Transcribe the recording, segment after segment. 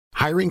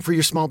Hiring for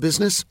your small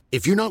business?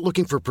 If you're not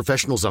looking for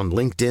professionals on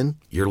LinkedIn,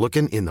 you're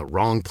looking in the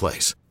wrong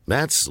place.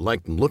 That's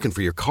like looking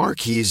for your car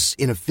keys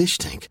in a fish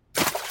tank.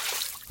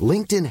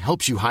 LinkedIn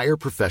helps you hire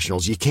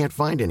professionals you can't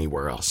find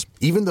anywhere else,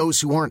 even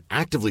those who aren't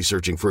actively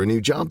searching for a new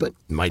job but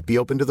might be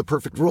open to the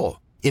perfect role.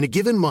 In a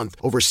given month,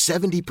 over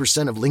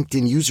 70% of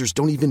LinkedIn users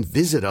don't even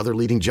visit other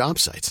leading job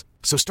sites.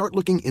 So start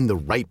looking in the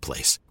right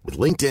place. With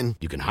LinkedIn,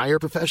 you can hire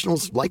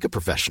professionals like a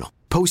professional.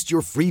 Post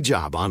your free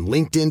job on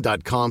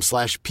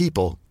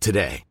linkedin.com/people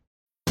today.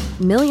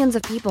 Millions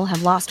of people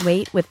have lost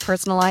weight with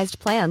personalized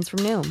plans from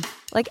Noom.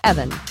 Like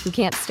Evan, who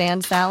can't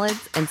stand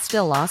salads and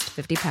still lost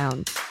 50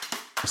 pounds.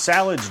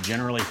 Salads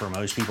generally for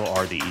most people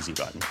are the easy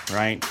button,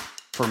 right?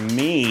 For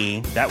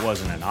me, that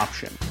wasn't an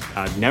option.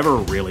 I never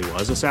really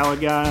was a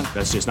salad guy.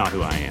 That's just not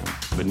who I am.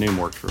 But Noom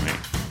worked for me.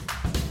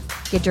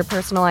 Get your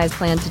personalized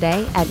plan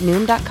today at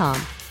Noom.com.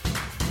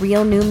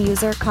 Real Noom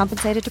user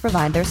compensated to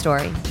provide their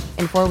story.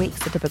 In 4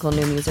 weeks, the typical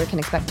Noom user can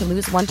expect to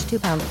lose 1 to 2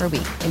 pounds per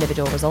week.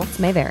 Individual results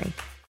may vary.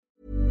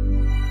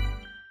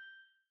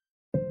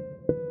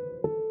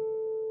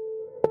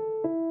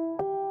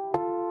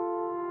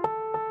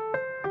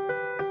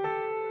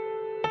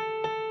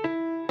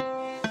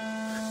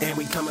 And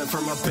we coming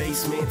from a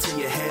basement to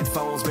your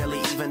headphones.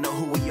 Barely even know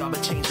who we are,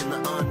 but changing the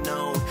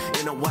unknown.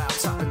 In a while,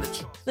 topping the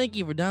chart. Thank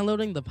you for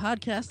downloading the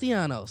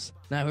Podcastellanos.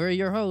 Now here are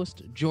your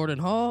hosts, Jordan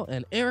Hall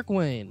and Eric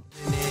Wayne.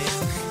 In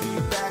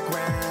the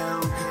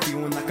background,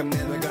 feeling like I'm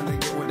never gonna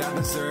get what I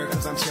deserve,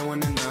 cause I'm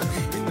chilling in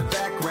the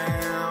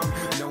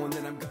background, knowing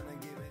that I'm gonna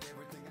give it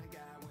everything I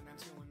got when I'm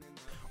chilling in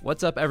the...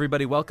 What's up,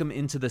 everybody? Welcome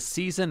into the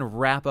season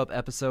wrap-up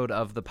episode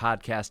of the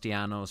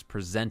Podcastellanos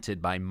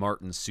presented by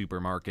Martin's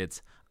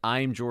Supermarkets.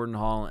 I'm Jordan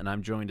Hall, and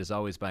I'm joined as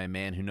always by a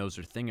man who knows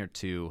a thing or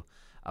two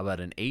about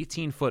an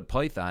 18-foot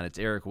python. It's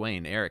Eric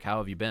Wayne. Eric, how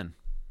have you been?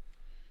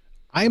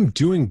 I am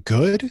doing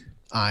good.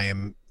 I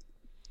am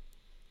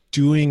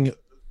doing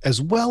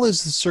as well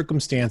as the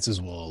circumstances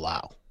will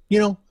allow. You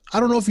know, I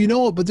don't know if you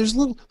know it, but there's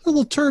a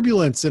little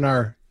turbulence in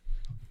our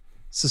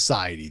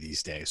society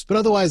these days. But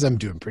otherwise, I'm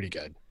doing pretty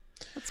good.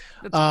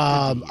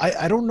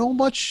 I don't know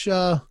much.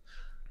 I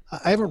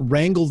haven't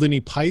wrangled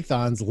any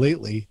pythons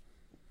lately.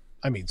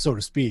 I mean, so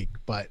to speak,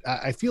 but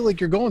I feel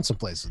like you're going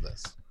someplace with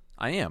this.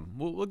 I am.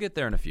 We'll get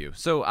there in a few.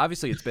 So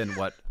obviously it's been,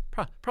 what,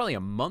 probably a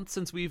month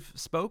since we've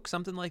spoke,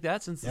 something like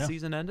that, since the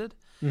season ended.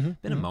 Mm-hmm.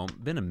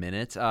 Been a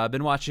minute.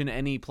 Been watching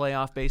any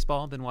playoff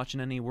baseball? Been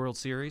watching any World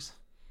Series?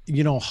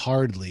 You know,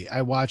 hardly.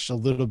 I watched a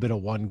little bit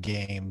of one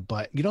game,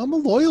 but, you know, I'm a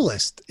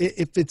loyalist.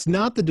 If it's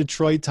not the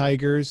Detroit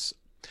Tigers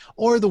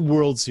or the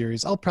World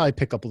Series, I'll probably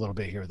pick up a little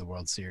bit here of the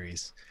World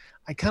Series.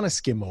 I kind of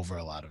skim over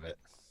a lot of it.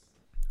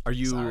 Are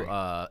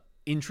you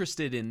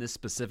interested in this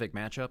specific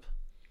matchup?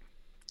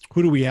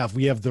 Who do we have?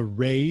 We have the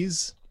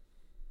Rays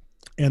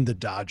and the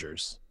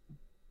Dodgers.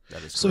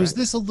 That is so correct. Is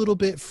this a little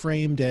bit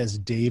framed as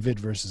David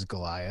versus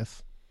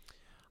Goliath?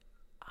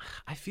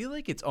 I feel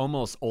like it's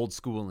almost old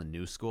school and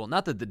new school.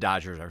 Not that the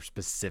Dodgers are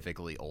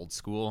specifically old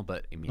school,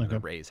 but I mean, The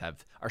Rays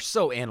are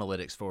so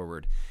analytics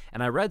forward.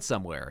 And I read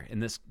somewhere,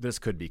 and this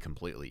could be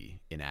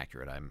completely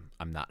inaccurate.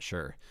 I'm not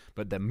sure,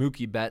 but that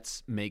Mookie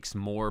Betts makes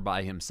more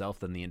by himself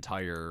than the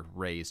entire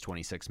Rays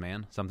 26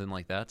 man, something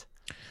like that.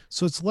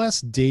 So it's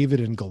less David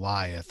and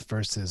Goliath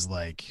versus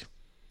like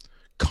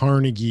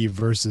Carnegie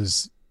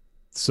versus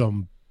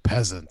some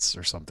peasants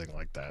or something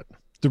like that.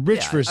 The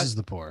rich versus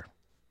the poor.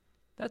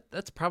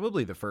 That's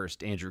probably the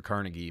first Andrew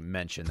Carnegie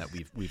mention that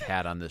we've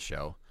had on this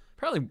show.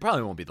 Probably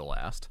won't be the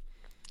last.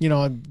 You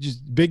know, I'm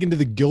just big into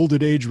the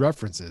Gilded Age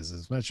references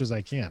as much as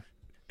I can.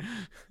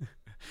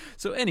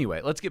 So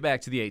anyway, let's get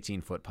back to the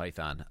 18-foot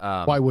python.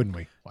 Why wouldn't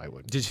we?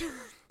 Did you?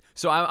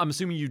 So I'm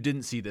assuming you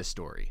didn't see this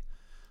story.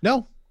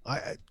 No,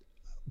 I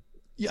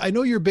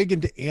know you're big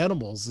into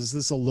animals. Is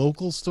this a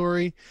local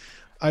story?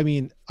 I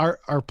mean,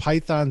 are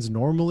pythons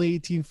normally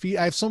 18 feet?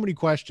 I have so many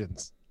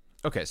questions.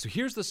 Okay, so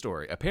here's the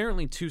story.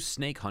 Apparently, 2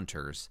 snake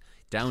hunters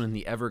down in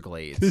the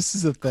Everglades. This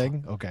is a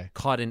thing? Okay.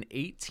 Caught an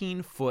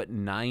 18-foot,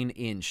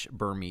 9-inch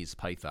Burmese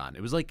python.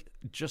 It was like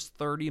just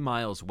 30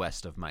 miles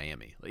west of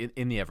Miami,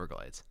 in the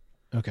Everglades.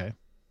 Okay.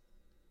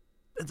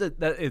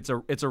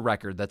 It's a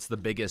record. That's the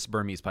biggest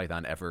Burmese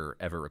python ever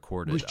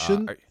recorded.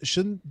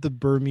 Shouldn't the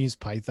Burmese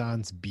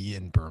pythons be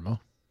in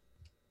Burma?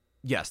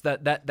 Yes,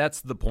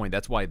 that's the point.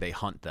 That's why they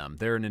hunt them.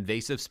 They're an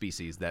invasive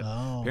species that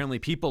apparently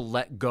people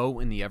let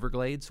go in the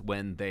Everglades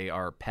when they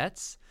are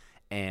pets,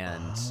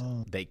 and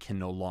they can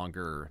no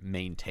longer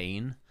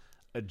maintain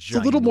a giant.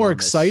 It's a little more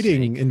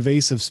exciting snake.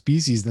 Invasive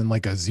species than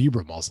like a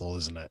zebra mussel,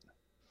 isn't it?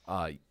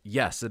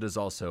 Yes, it is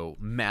also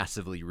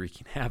massively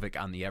wreaking havoc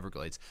on the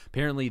Everglades.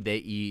 Apparently, they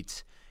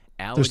eat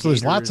alligators.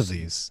 There's lots of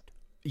these.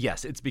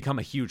 Yes, it's become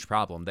a huge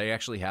problem. They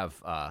actually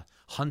have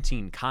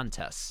hunting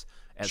contests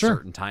at Sure.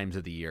 certain times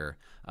of the year.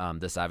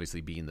 This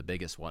obviously being the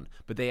biggest one,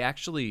 but they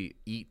actually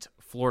eat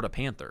Florida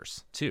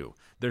panthers too.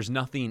 There's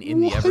nothing in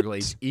the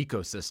Everglades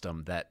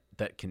ecosystem that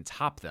can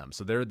top them.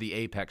 So they're the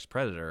apex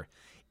predator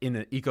in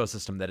an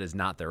ecosystem that is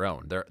not their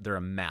own. They're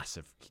a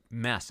massive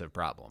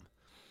problem.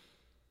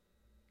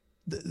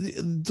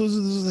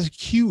 Those are a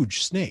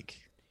huge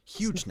snake.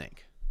 Huge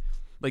snake.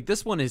 Like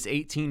this one is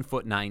 18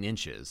 foot 9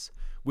 inches,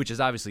 which is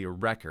obviously a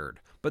record,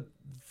 but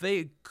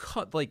they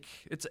cut like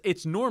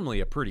it's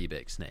normally a pretty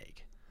big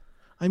snake.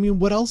 I mean,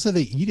 what else are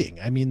they eating?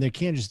 I mean, they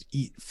can't just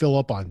fill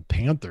up on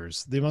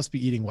panthers. They must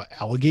be eating what,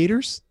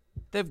 alligators?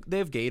 They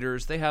have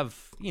gators. They have,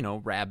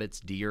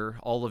 rabbits, deer,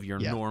 all of your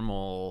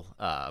normal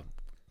marshy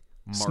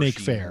snake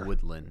fare.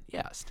 Woodland.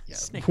 Yes,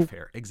 snake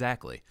fare,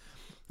 exactly.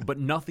 But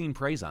nothing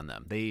preys on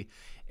them.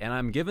 And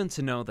I'm given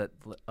to know that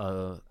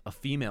a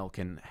female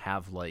can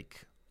have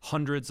like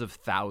hundreds of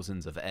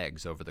thousands of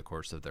eggs over the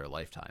course of their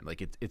lifetime.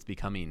 Like it's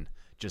becoming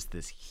just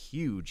this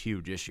huge,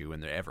 huge issue in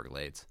the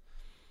Everglades.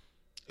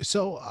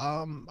 So,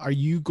 are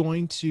you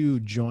going to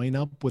join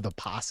up with a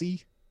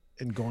posse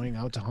and going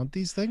out to hunt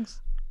these things?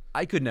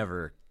 I could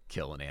never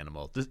kill an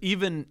animal. Just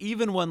even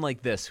one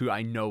like this, who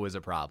I know is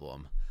a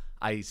problem.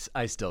 I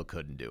still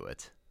couldn't do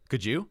it.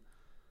 Could you?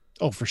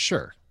 Oh, for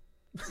sure.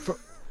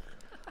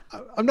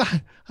 I'm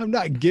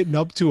not getting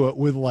up to it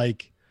with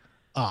like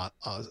a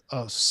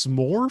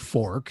s'more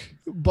fork,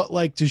 but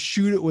like to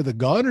shoot it with a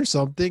gun or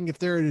something. If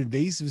they're an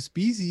invasive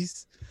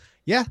species,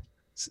 yeah,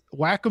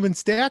 whack them and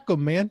stack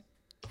them, man.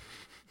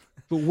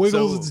 But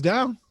wiggles, it's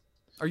down.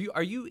 Are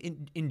you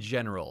in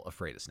general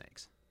afraid of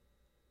snakes?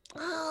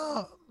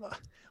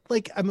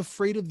 Like I'm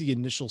afraid of the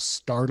initial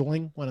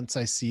startling once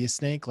I see a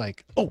snake,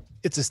 like, oh,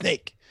 it's a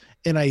snake.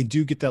 And I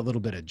do get that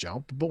little bit of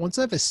jump, but once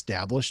I've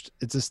established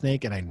it's a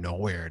snake and I know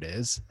where it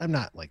is, I'm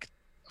not like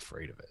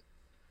afraid of it.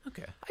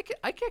 Okay.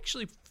 I can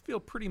actually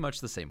feel pretty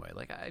much the same way.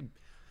 Like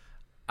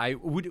I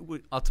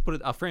would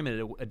I'll frame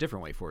it a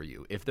different way for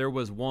you. If there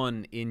was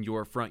one in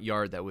your front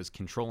yard that was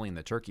controlling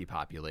the turkey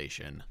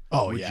population,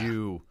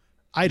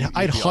 I'd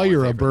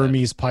hire a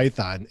Burmese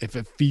python if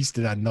it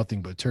feasted on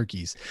nothing but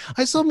turkeys.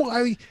 I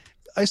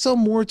saw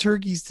more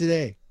turkeys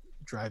today.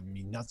 Driving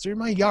me nuts. They're in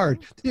my yard.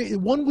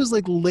 One was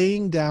like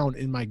laying down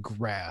in my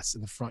grass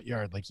in the front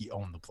yard like he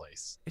owned the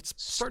place. It's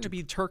starting to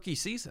be turkey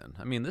season.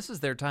 I mean, this is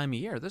their time of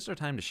year. This is their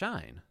time to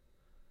shine.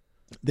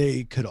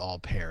 They could all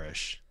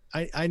perish.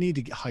 I need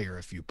to hire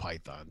a few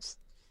pythons.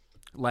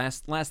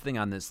 Last thing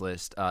on this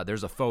list,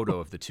 there's a photo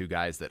of the two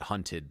guys that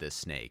hunted this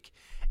snake.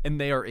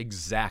 And they are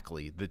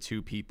exactly the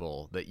two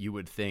people that you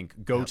would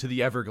think go to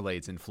the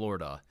Everglades in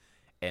Florida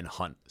and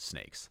hunt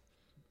snakes.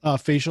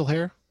 Facial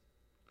hair?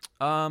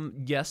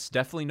 Yes,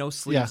 definitely no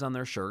sleeves on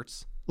their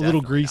shirts. A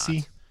little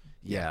greasy.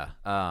 Yeah.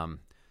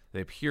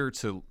 They appear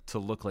to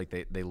look like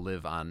they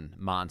live on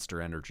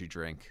Monster energy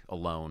drink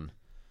alone,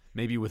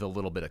 maybe with a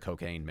little bit of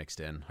cocaine mixed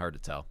in. Hard to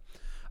tell.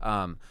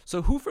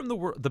 So who from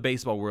the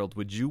baseball world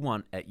would you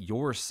want at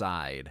your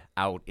side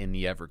out in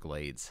the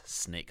Everglades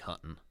snake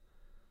hunting?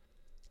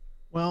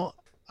 Well,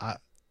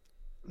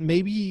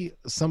 maybe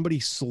somebody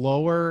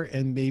slower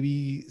and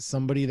maybe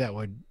somebody that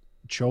would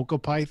choke a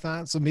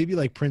python. So maybe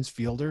like Prince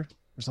Fielder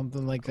or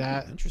something like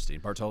that. Interesting.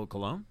 Bartolo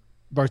Colon?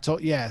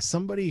 Yeah,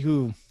 somebody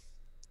who's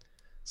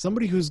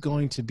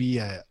going to be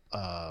a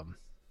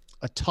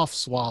tough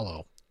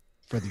swallow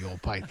for the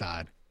old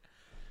python.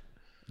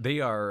 They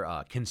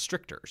are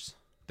constrictors.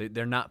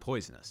 They're not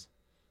poisonous.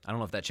 I don't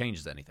know if that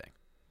changes anything.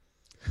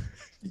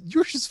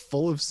 You're just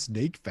full of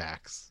snake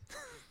facts.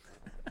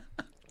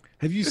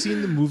 Have you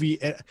seen the movie?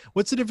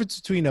 What's the difference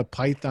between a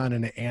python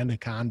and an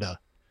anaconda?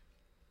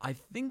 I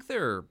think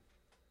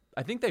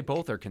they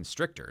both are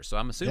constrictors, so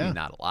I'm assuming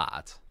not a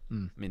lot.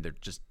 I mean, they're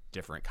just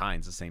different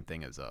kinds. The same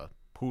thing as a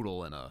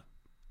poodle and a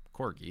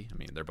corgi. I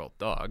mean, they're both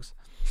dogs.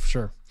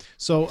 Sure.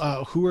 So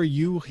who are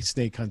you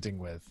snake hunting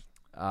with?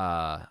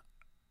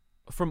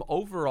 From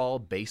overall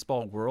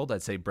baseball world,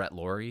 I'd say Brett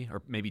Laurie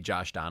or maybe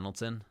Josh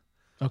Donaldson.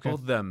 Okay.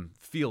 Both of them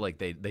feel like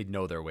they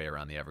know their way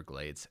around the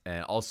Everglades.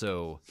 And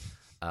also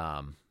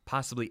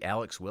possibly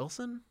Alex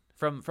Wilson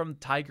from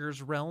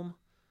Tiger's realm.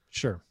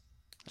 Sure.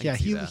 Yeah,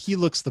 he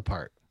looks the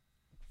part.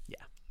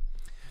 Yeah.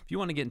 If you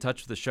want to get in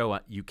touch with the show,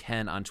 you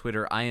can on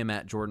Twitter. I am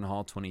at Jordan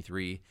Hall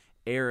 23.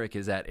 Eric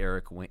is at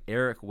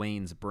Eric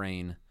Wayne's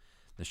Brain.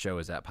 The show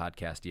is at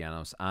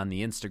Podcastellanos. On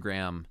the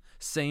Instagram,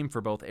 same for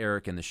both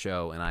Eric and the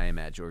show, and I am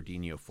at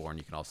Jordinho4, and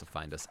you can also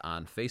find us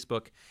on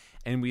Facebook.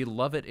 And we'd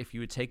love it if you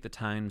would take the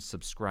time to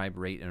subscribe,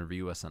 rate, and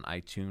review us on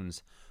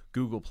iTunes,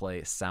 Google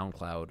Play,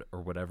 SoundCloud,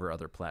 or whatever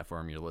other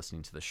platform you're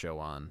listening to the show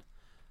on.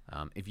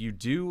 If you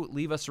do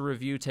leave us a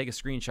review, take a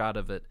screenshot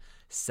of it,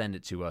 send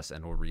it to us,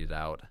 and we'll read it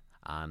out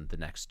on the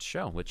next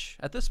show, which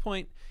at this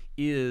point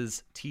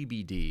is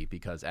TBD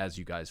because, as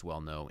you guys well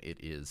know, it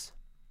is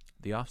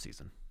the off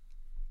season.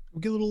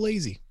 We get a little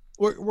lazy.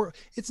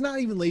 It's not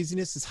even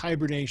laziness; it's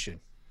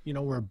hibernation. You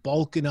know, we're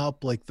bulking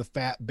up like the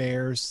fat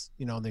bears.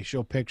 You know, they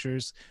show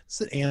pictures.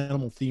 It's an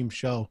animal-themed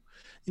show.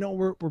 You know,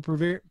 we're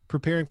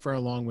preparing for our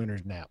long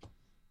winter's nap.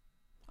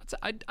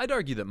 I'd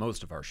argue that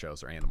most of our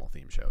shows are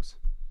animal-themed shows.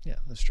 Yeah,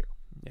 that's true.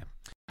 Yeah.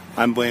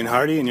 I'm Blaine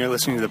Hardy, and you're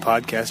listening to the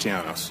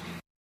Podcastellanos.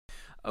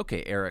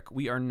 Okay, Eric,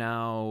 we are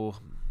now,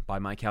 by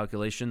my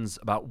calculations,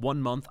 about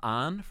 1 month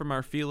on from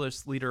our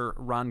fearless leader,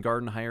 Ron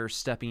Gardenhire,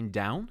 stepping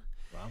down.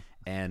 Wow.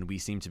 And we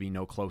seem to be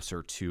no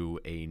closer to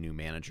a new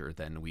manager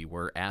than we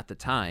were at the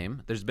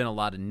time. There's been a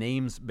lot of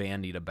names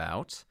bandied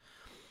about.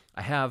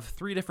 I have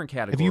 3 different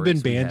categories. Have you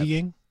been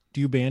bandying?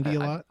 Do you bandy a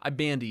lot? I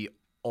bandy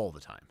all the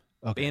time.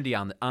 Okay. Bandy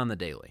on the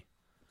daily.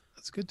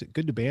 That's good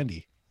to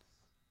bandy.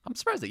 I'm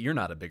surprised that you're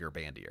not a bigger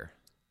bandier.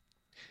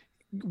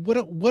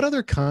 What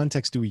other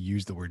context do we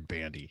use the word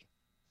bandy?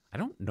 I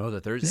don't know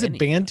that there's Is any. it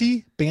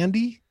bandy?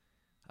 Bandy?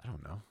 I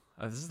don't know.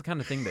 This is the kind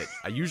of thing that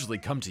I usually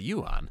come to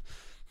you on.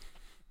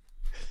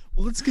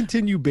 Well, let's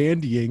continue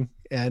bandying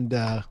and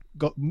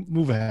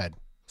move ahead.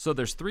 So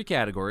there's 3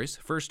 categories.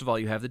 First of all,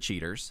 you have the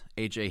cheaters,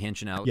 AJ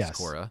Hinch and Alex Yes.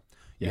 Cora.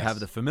 You Yes. have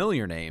the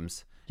familiar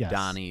names, Yes.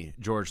 Donnie,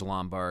 George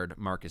Lombard,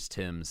 Marcus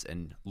Timms,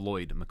 and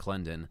Lloyd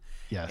McClendon.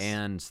 Yes.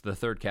 And the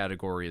third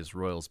category is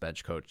Royals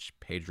bench coach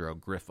Pedro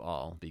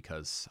Griffall,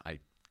 because I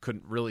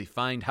couldn't really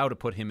find how to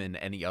put him in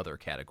any other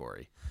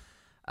category.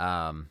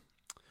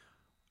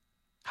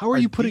 How are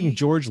you putting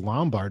George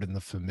Lombard in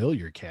the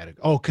familiar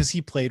category? Oh, because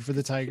he played for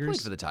the Tigers? He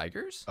played for the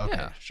Tigers. Okay,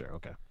 Yeah. sure.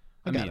 Okay.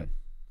 I mean,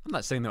 I'm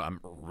not saying that I'm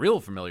real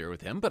familiar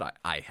with him, but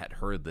I had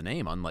heard the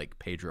name, unlike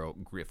Pedro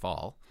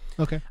Griffall.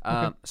 Okay.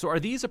 So are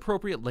these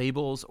appropriate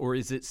labels, or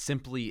is it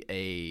simply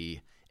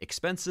a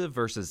expensive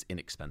versus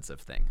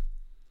inexpensive thing?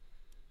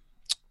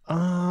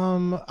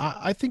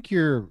 I think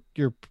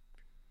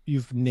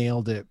you've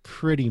nailed it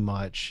pretty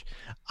much.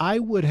 I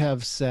would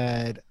have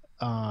said,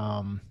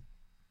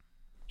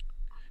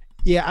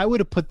 yeah, I would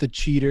have put the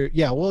cheater.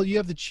 Yeah, well, you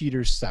have the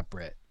cheaters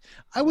separate.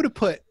 I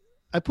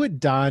put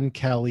Don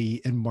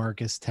Kelly and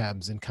Marcus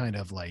Thames in kind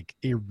of like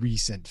a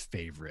recent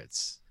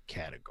favorites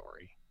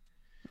category.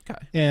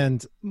 Okay.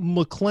 And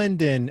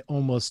McClendon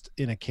almost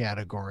in a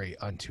category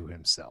unto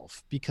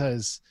himself,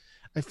 because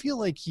I feel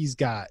like he's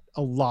got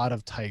a lot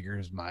of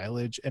Tigers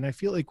mileage, and I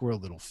feel like we're a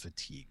little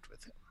fatigued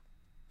with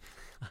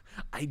him.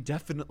 I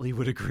definitely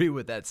would agree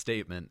with that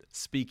statement,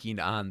 speaking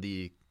on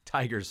the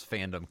Tigers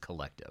fandom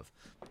collective.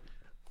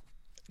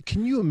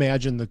 Can you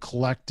imagine the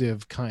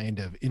collective kind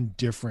of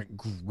indifferent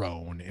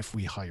groan if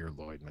we hire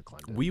Lloyd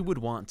McClendon? We would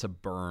want to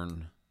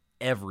burn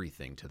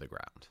everything to the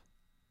ground.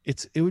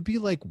 It would be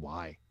like,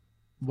 why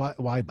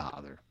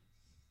bother?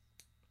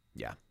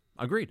 Yeah,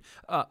 agreed.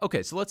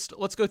 Okay, so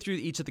let's go through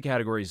each of the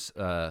categories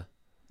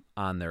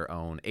on their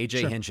own.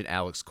 AJ Hinch and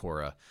Alex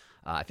Cora.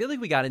 I feel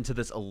like we got into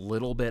this a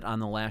little bit on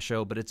the last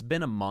show, but it's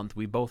been a month.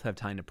 We both have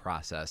time to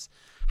process.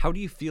 How do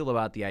you feel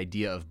about the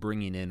idea of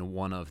bringing in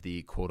one of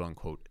the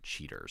quote-unquote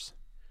cheaters?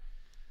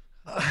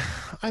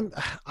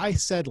 I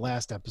said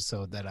last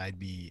episode that I'd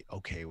be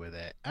okay with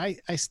it. I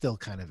still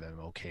kind of am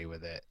okay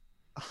with it.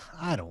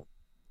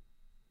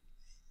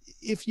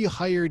 If you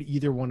hired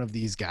either one of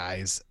these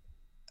guys,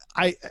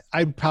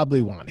 I'd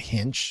probably want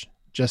Hinch,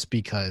 just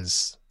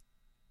because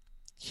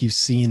he's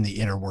seen the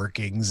inner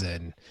workings,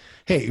 and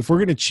hey, if we're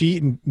going to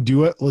cheat and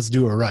do it, let's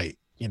do it right.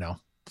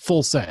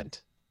 Full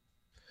send.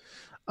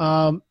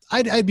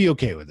 I'd be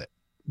okay with it,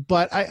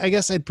 but I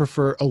guess I'd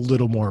prefer a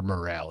little more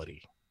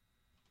morality.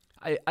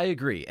 I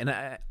agree. And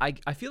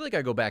I feel like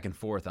I go back and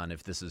forth on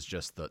if this is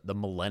just the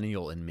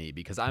millennial in me,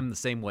 because I'm the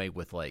same way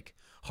with like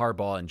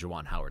Harbaugh and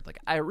Juwan Howard. Like,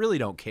 I really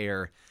don't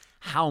care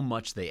how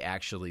much they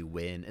actually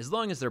win, as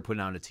long as they're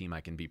putting on a team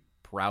I can be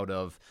proud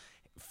of,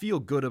 feel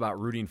good about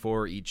rooting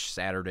for each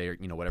Saturday, or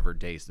whatever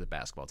days the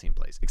basketball team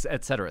plays,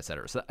 et cetera, et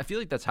cetera. So I feel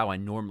like that's how I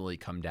normally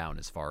come down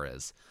as far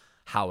as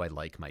how I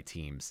like my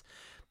teams.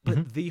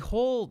 But the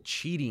whole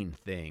cheating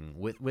thing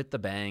with the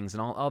bangs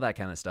and all that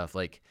kind of stuff,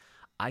 like,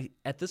 I,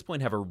 at this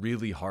point, have a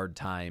really hard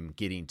time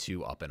getting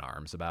too up in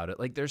arms about it.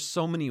 Like, there's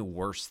so many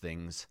worse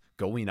things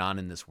going on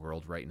in this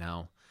world right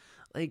now.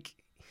 Like,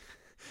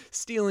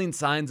 stealing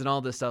signs and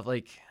all this stuff.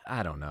 Like,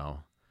 I don't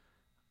know.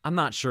 I'm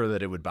not sure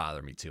that it would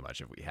bother me too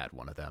much if we had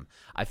one of them.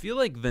 I feel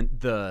like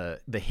the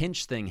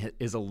Hinch thing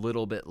is a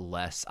little bit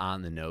less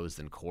on the nose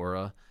than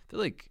Cora. I feel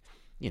like,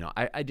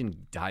 I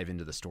didn't dive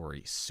into the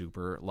story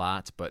super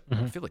lot, but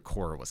I feel like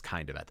Cora was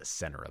kind of at the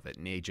center of it.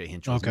 And AJ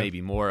Hinch was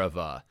maybe more of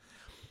a,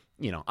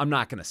 I'm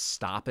not going to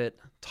stop it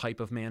type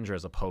of manager,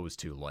 as opposed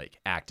to like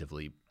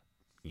actively,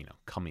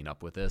 coming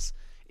up with this.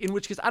 In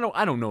which case, I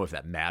don't know if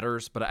that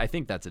matters, but I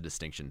think that's a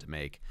distinction to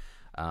make.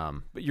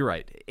 But you're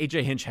right.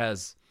 AJ Hinch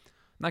has,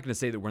 I'm not going to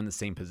say that we're in the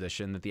same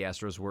position that the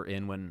Astros were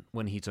in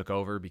when he took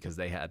over, because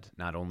they had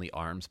not only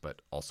arms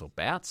but also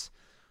bats.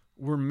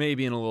 We're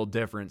maybe in a little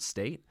different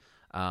state,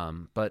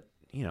 but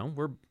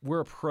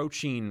we're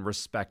approaching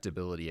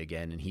respectability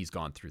again, and he's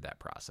gone through that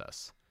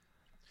process.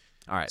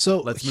 All right. So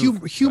let's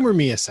humor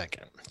me a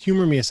second.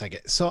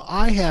 So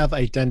I have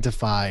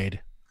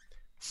identified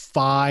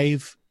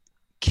 5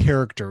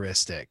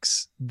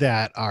 characteristics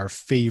that are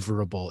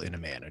favorable in a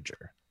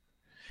manager,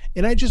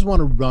 and I just want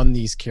to run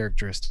these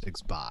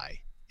characteristics by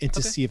and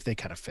to see if they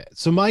kind of fit.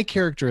 So my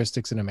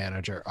characteristics in a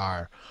manager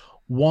are: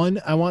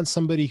 1, I want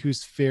somebody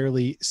who's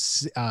fairly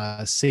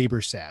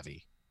saber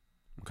savvy.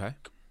 Okay.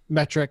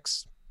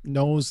 Metrics,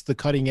 knows the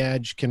cutting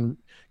edge, can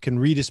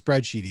read a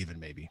spreadsheet even,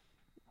 maybe.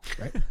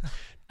 Right.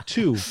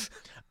 2,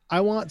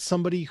 I want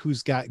somebody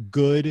who's got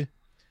good,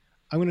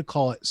 I'm going to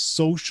call it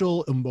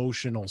social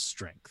emotional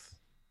strength.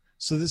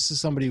 So this is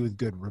somebody with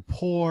good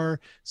rapport,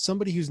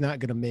 somebody who's not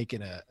going to make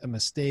a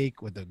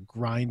mistake with the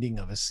grinding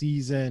of a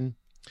season.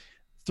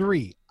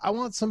 3, I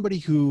want somebody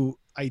who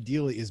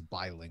ideally is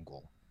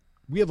bilingual,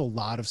 We have a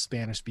lot of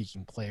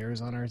Spanish-speaking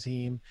players on our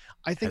team.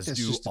 I think As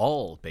do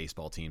all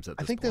baseball teams at this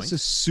point. I think that's a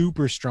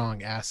super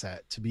strong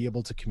asset to be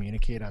able to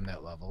communicate on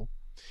that level.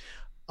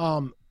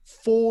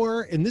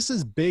 And this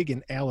is big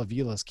in Al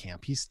Avila's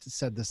camp. He's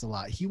said this a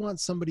lot. He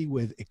wants somebody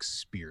with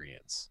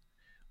experience.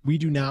 We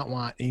do not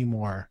want any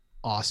more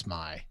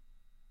osmosis,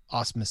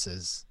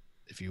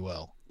 if you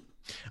will.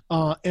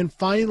 And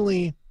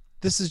finally,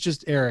 this is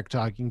just Eric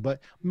talking,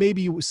 but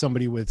maybe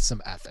somebody with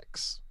some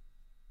ethics.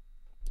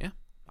 Yeah,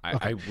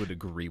 I would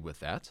agree with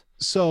that.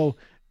 So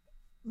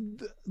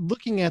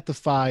looking at the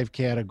 5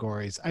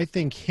 categories, I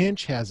think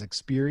Hinch has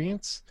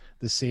experience,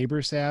 the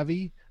saber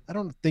savvy. I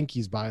don't think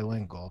he's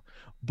bilingual,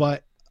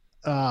 but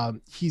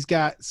he's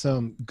got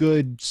some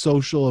good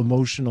social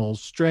emotional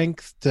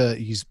strength.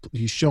 He's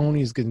shown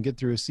he's going to get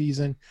through a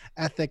season.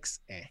 Ethics,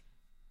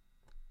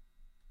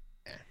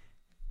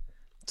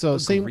 So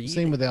Agreed.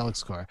 same with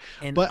Alex Cora.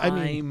 And but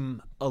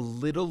I'm a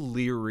little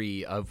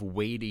leery of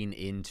wading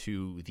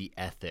into the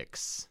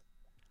ethics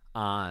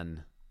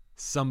on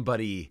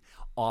somebody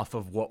off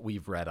of what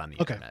we've read on the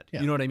internet. Yeah.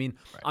 You know what I mean?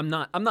 Right.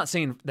 I'm not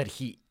saying that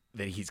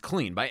he's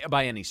clean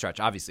by any stretch.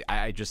 Obviously,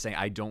 I just say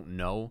I don't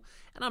know,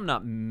 and I'm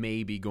not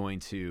maybe going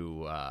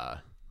to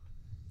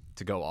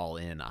go all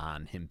in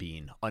on him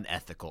being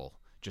unethical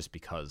just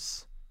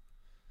because.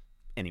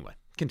 Anyway,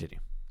 continue.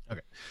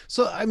 Okay.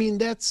 So, I mean,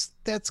 that's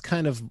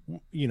kind of,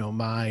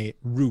 my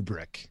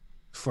rubric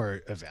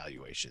for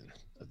evaluation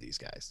of these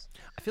guys.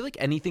 I feel like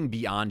anything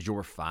beyond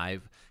your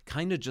 5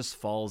 kind of just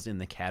falls in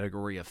the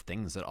category of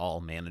things that all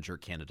manager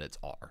candidates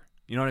are.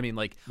 You know what I mean?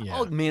 Like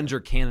all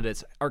manager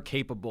candidates are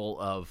capable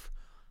of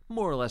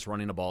more or less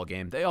running a ball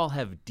game. They all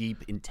have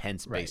deep,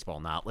 intense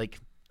baseball knowledge.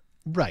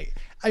 Right.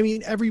 I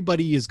mean,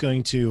 everybody is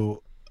going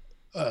to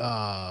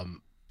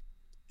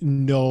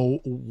know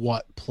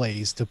what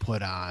plays to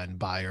put on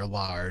by or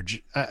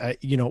large,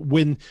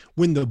 when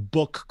the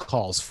book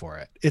calls for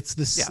it. It's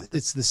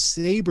the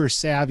saber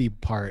savvy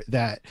part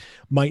that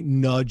might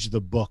nudge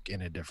the book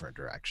in a different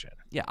direction.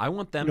 Yeah, I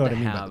want them to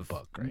have the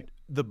book, right?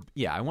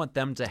 I want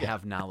them to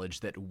have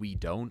knowledge that we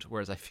don't.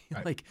 Whereas I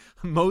feel like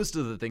most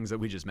of the things that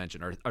we just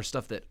mentioned are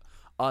stuff that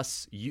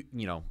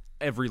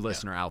every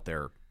listener out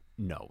there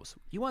knows.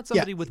 You want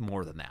somebody with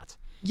more than that.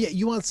 Yeah,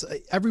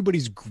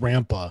 everybody's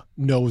grandpa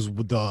knows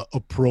the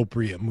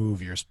appropriate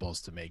move you're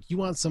supposed to make. You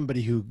want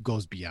somebody who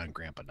goes beyond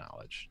grandpa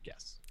knowledge.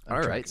 Yes.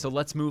 All right, so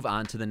let's move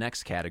on to the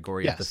next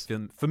category of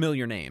the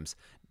familiar names.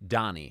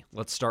 Donnie,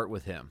 let's start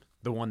with him.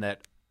 The one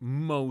that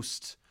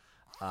most...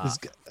 There's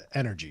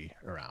energy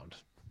around.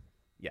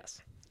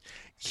 Yes.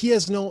 He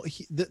has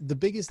the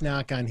biggest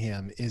knock on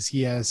him is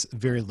he has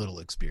very little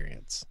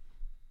experience.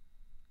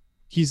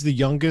 He's the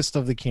youngest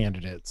of the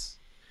candidates.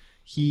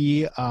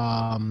 He...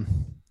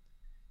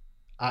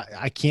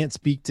 I can't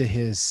speak to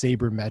his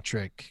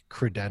sabermetric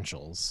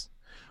credentials,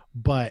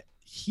 but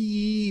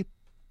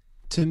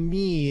to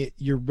me,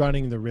 you're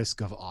running the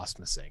risk of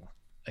osmosing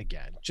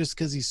again, just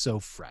because he's so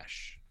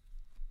fresh.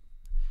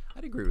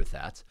 I'd agree with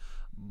that,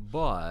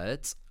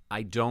 but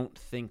I don't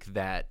think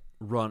that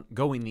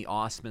going the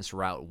osmos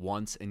route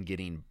once and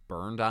getting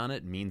burned on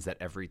it means that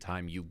every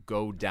time you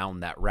go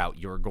down that route,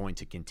 you're going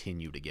to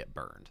continue to get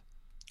burned.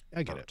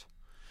 I get it.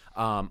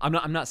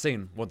 I'm not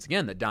saying once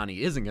again that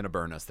Donnie isn't going to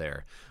burn us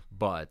there,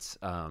 but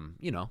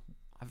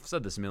I've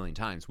said this a million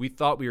times. We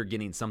thought we were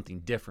getting something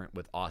different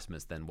with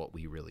Osmus than what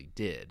we really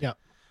did. Yeah.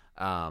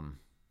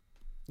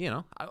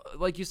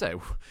 Like you say,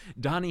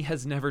 Donnie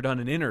has never done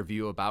an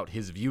interview about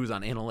his views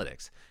on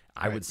analytics.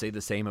 I would say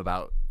the same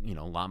about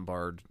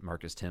Lombard,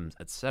 Marcus Timms,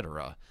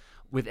 etc.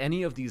 With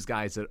any of these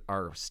guys that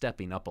are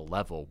stepping up a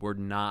level, we're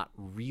not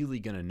really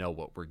going to know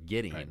what we're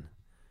getting. Right.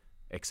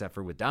 Except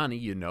for with Donnie,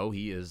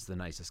 he is the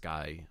nicest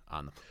guy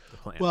on the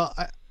planet. Well,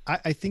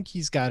 I think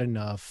he's got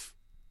enough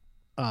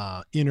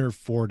inner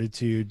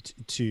fortitude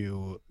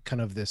to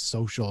kind of this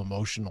social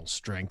emotional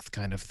strength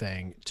kind of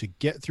thing to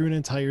get through an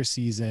entire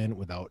season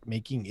without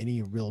making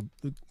any real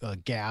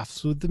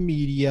gaffes with the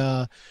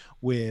media,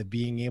 with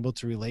being able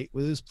to relate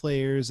with his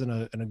players in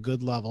a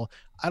good level.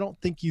 I don't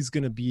think he's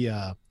going to be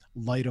a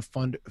light a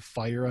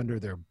fire under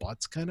their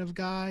butts kind of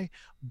guy,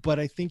 but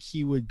I think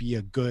he would be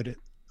a good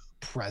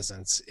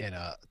presence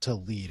to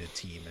lead a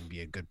team and be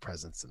a good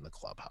presence in the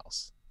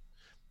clubhouse.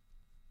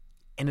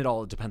 And it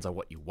all depends on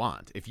what you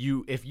want. If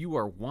you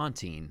are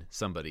wanting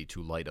somebody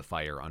to light a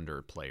fire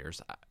under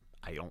players,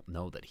 I don't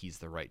know that he's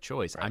the right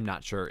choice. Right. I'm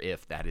not sure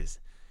if that is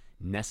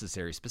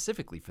necessary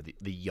specifically for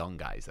the young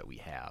guys that we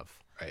have.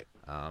 Right.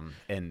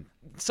 And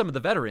some of the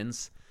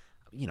veterans,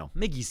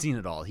 Miggy's seen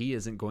it all. He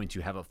isn't going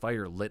to have a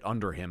fire lit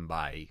under him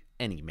by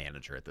any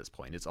manager at this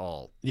point. It's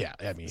all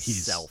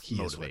he's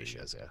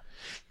self-motivation.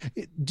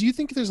 Do you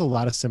think there's a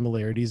lot of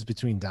similarities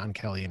between Don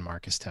Kelly and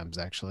Marcus Timms,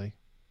 actually?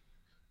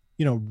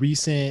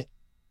 Recent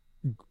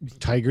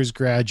Tigers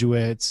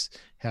graduates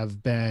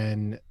have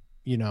been,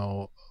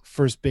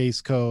 first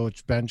base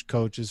coach, bench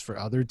coaches for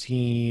other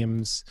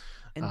teams.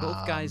 And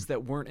both guys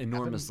that weren't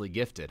enormously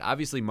gifted.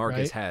 Obviously,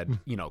 Marcus had,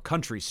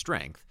 country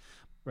strength,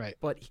 Right.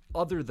 But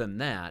other than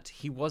that,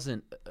 he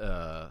wasn't,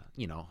 a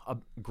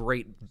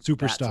great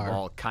Superstar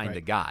ball kind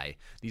of guy.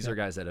 These are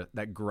guys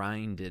that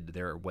grinded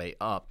their way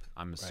up.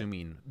 I'm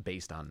assuming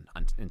based on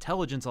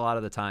intelligence a lot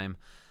of the time.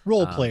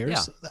 Role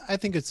players. Yeah. I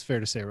think it's fair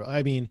to say.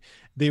 I mean,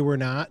 they were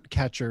not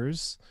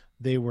catchers.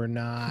 They were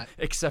not,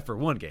 except for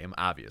one game,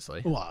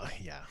 obviously. Well,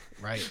 yeah,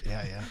 right,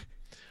 yeah.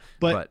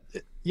 But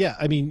yeah,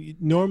 I mean,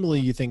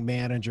 normally you think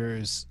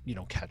managers,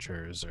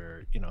 catchers,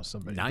 or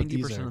somebody.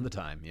 90% of the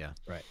time, yeah.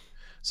 Right.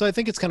 So I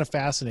think it's kind of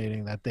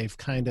fascinating that they've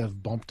kind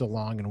of bumped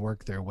along and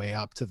worked their way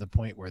up to the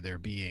point where they're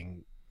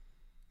being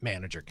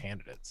manager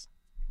candidates.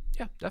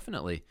 Yeah,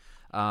 definitely.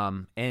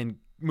 And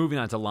moving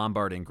on to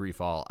Lombard and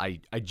Griefall,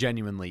 I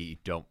genuinely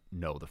don't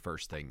know the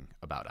first thing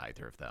about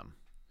either of them.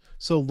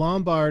 So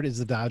Lombard is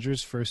the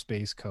Dodgers' first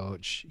base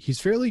coach. He's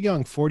fairly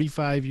young,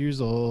 45 years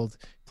old,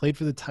 played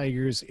for the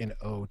Tigers in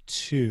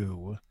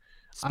 2002.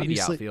 Speedy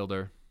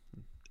outfielder.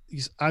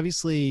 He's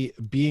obviously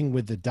being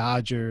with the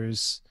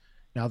Dodgers.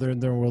 Now they're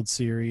in their World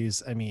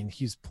Series. I mean,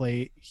 he's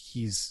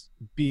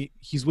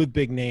with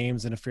big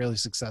names in a fairly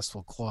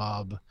successful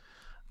club.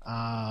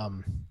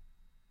 Otherwise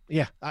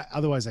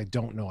I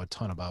don't know a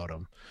ton about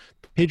him.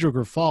 Pedro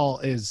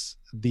Grifol is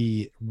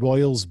the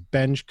Royals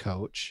bench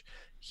coach.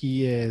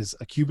 He is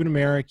a Cuban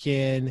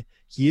American.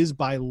 He is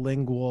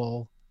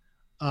bilingual.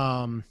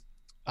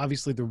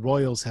 Obviously the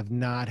Royals have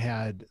not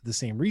had the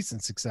same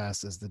recent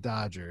success as the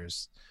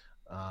Dodgers.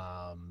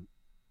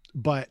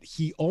 But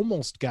he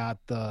almost got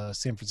the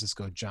San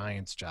Francisco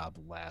Giants job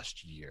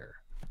last year.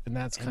 And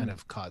that's kind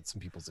of caught some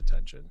people's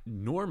attention.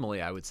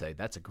 Normally, I would say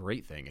that's a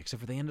great thing,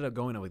 except for they ended up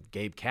going with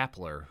Gabe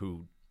Kapler,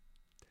 who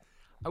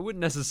I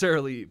wouldn't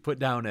necessarily put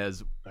down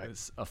as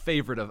a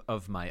favorite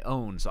of my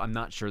own. So I'm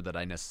not sure that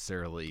I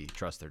necessarily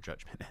trust their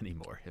judgment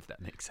anymore, if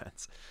that makes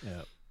sense.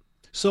 Yeah.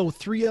 So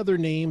 3 other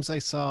names I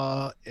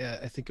saw,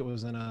 I think it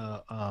was in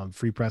a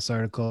Free Press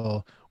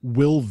article.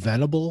 Will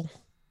Venable,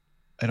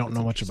 I don't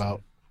know much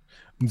about.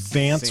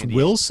 Vance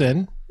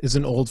Wilson is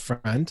an old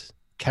friend,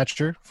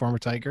 catcher, former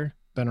Tiger,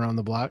 been around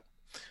the block,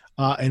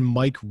 and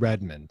Mike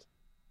Redmond.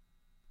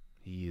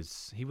 He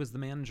was the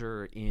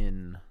manager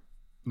in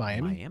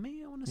Miami,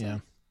 I want to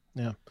say.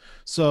 Yeah.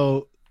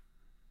 So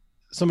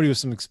somebody with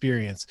some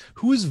experience.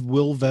 Who is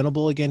Will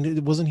Venable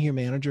again? Wasn't he a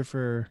manager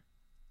for?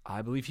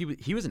 I believe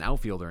he was an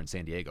outfielder in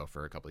San Diego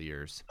for a couple of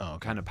years. Oh,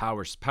 okay. Kind of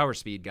power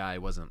speed guy.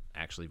 Wasn't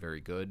actually very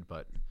good,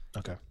 but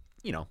okay.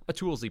 A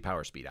toolsy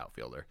power speed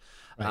outfielder.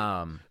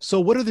 Right. So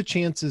what are the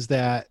chances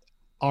that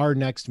our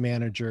next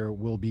manager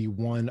will be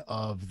one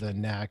of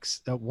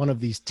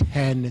these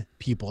 10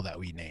 people that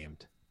we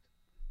named?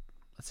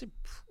 Let's say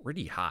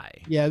pretty high.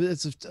 Yeah,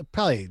 it's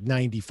probably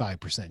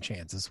 95%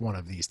 chance it's one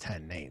of these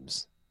 10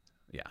 names.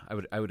 Yeah,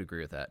 I would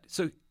agree with that.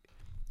 So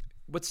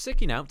what's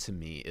sticking out to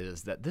me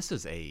is that this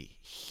is a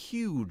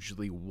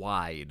hugely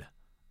wide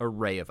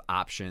array of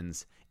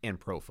options and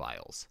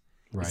profiles.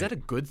 Right. Is that a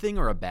good thing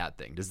or a bad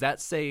thing? Does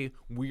that say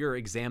we are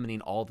examining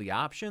all the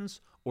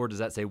options, or does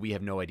that say we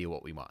have no idea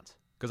what we want?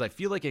 Because I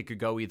feel like it could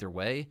go either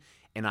way,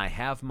 and I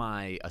have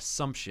my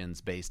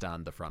assumptions based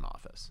on the front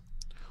office.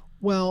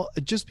 Well,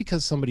 just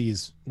because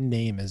somebody's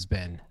name has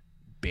been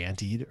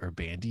bandied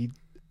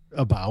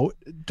about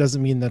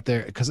doesn't mean that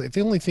because I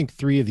only think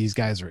 3 of these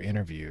guys were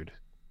interviewed.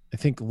 I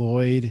think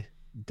Lloyd,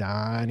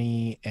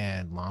 Donnie,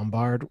 and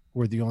Lombard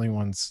were the only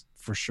ones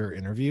for sure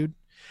interviewed.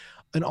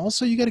 And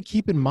also you got to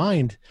keep in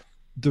mind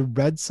the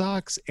Red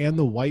Sox and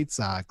the White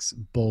Sox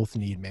both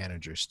need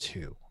managers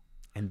too.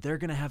 And they're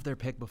going to have their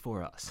pick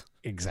before us.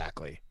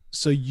 Exactly.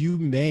 So you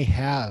may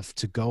have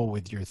to go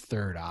with your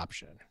third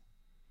option.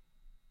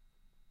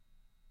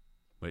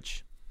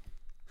 Which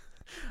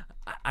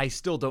I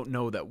still don't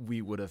know that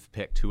we would have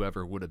picked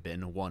whoever would have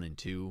been 1 and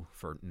 2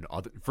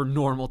 for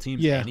normal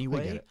teams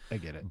anyway. I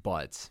get it.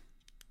 But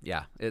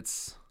yeah,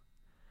 it's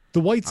the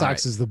White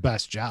Sox is the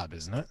best job,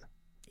 isn't it?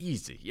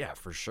 Easy, yeah,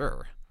 for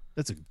sure.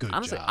 That's a good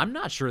Honestly, job. I'm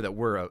not sure that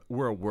we're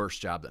a worse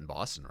job than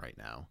Boston right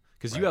now,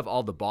 because you have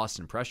all the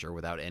Boston pressure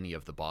without any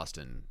of the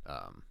Boston.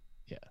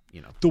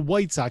 The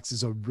White Sox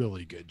is a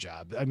really good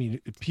job. I mean,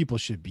 people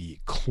should be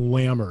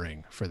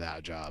clamoring for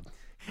that job.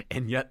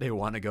 And yet they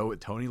want to go with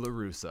Tony La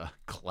Russa,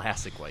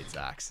 classic White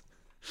Sox.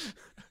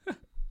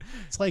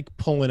 It's like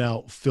pulling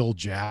out Phil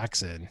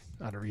Jackson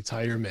out of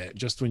retirement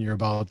just when you're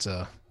about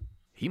to.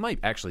 He might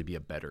actually be a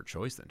better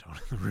choice than Tony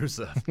La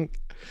Russa.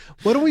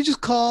 Why don't we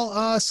just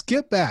call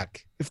Skip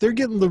back? If they're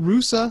getting La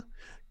Russa,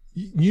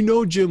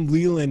 Jim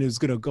Leland is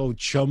going to go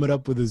chum it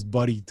up with his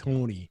buddy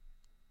Tony.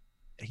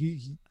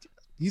 He's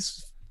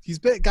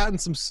gotten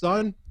some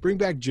sun. Bring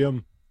back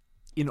Jim.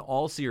 In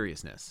all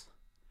seriousness,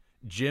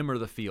 Jim or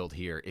the field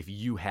here, if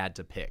you had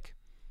to pick?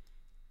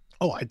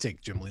 Oh, I'd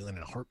take Jim Leland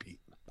in a heartbeat.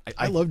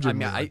 I love Jim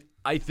Leland.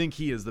 I think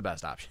he is the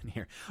best option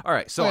here. All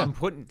right, so I'm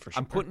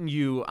putting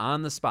you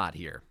on the spot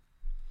here.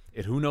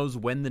 Who knows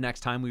when the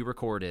next time we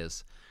record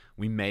is.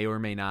 We may or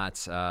may not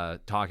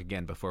talk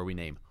again before we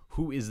name.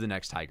 Who is the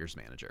next Tigers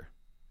manager?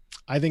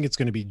 I think it's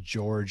going to be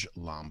George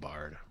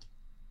Lombard.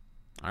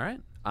 All right.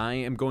 I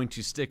am going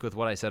to stick with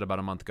what I said about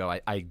a month ago.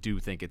 I do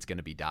think it's going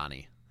to be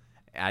Donnie.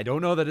 I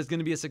don't know that it's going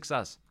to be a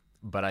success,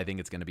 but I think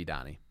it's going to be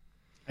Donnie.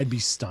 I'd be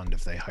stunned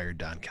if they hired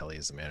Don Kelly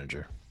as a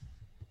manager.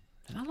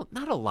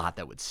 Not a lot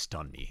that would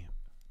stun me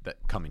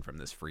that coming from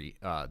this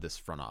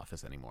front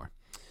office anymore.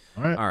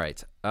 All right. All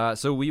right.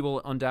 So we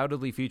will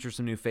undoubtedly feature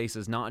some new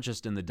faces, not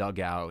just in the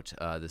dugout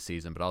this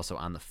season, but also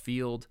on the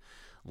field.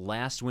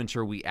 Last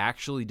winter, we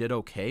actually did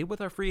okay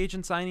with our free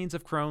agent signings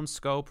of Crone,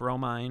 Scope,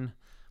 Romine.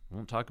 We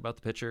won't talk about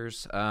the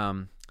pitchers.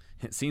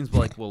 It seems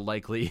like we'll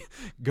likely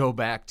go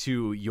back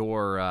to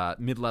your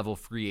mid-level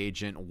free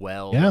agent,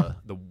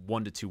 the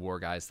 1 to 2 WAR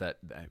guys that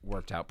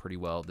worked out pretty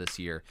well this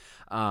year.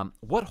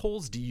 What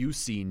holes do you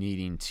see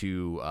needing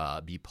to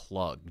be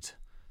plugged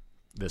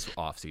this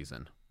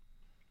offseason?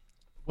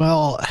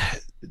 Well,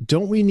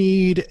 don't we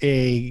need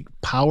a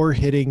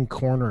power-hitting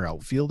corner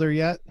outfielder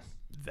yet?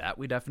 That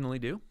we definitely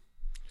do.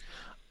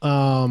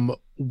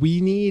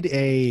 We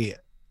need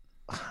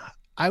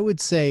I would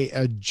say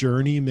a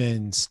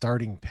journeyman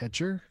starting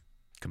pitcher.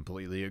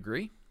 Completely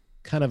agree.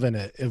 Kind of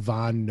an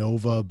Ivan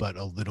Nova, but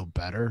a little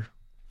better.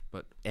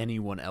 But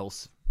anyone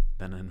else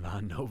than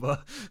Ivan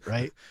Nova,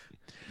 right?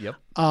 Yep.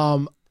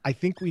 I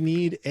think we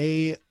need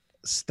a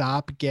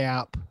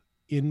stopgap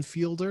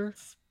infielder,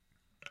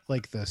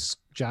 like the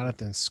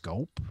Jonathan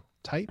Scope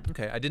type.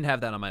 Okay, I didn't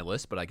have that on my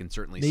list, but I can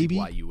certainly Maybe. see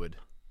why you would.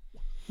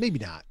 Maybe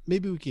not.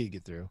 Maybe we could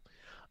get through.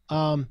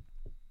 And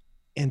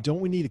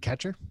don't we need a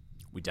catcher?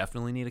 We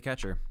definitely need a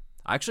catcher.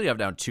 I actually have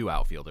down 2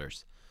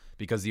 outfielders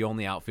because the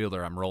only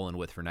outfielder I'm rolling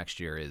with for next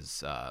year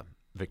is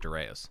Victor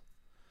Reyes.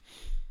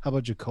 How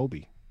about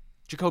Jacoby?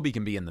 Jacoby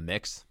can be in the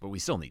mix, but we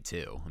still need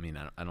 2. I mean,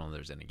 I don't know if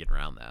there's any getting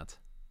around that.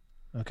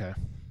 Okay.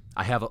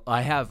 I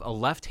have a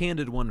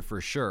left-handed one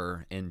for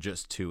sure and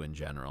just 2 in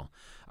general.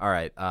 All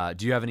right.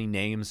 Do you have any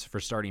names for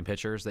starting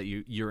pitchers that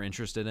you're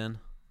interested in?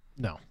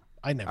 No.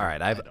 I never. All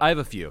right, I have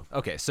a few.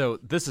 Okay, so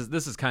this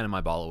is kind of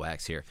my ball of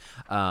wax here.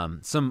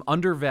 Some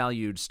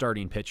undervalued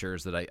starting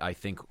pitchers that I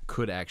think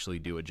could actually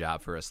do a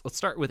job for us. Let's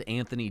start with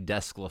Anthony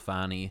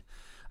Desclafani.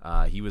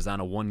 He was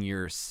on a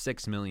 1-year,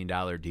 $6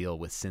 million deal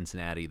with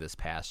Cincinnati this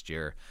past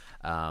year.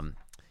 He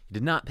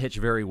did not pitch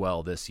very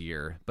well this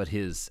year, but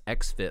his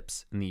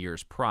xFIPs in the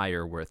years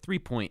prior were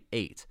 3.8,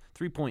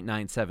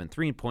 3.97,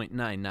 3.99,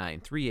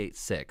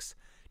 3.86.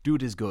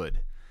 Dude is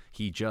good.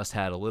 He just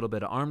had a little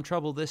bit of arm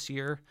trouble this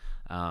year.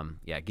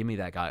 Give me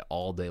that guy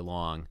all day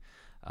long.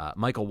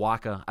 Michael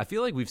Wacha, I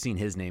feel like we've seen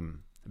his name,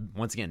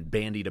 once again,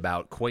 bandied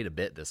about quite a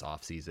bit this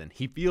offseason.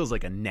 He feels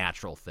like a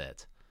natural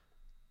fit.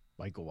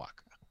 Michael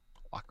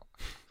Wacha.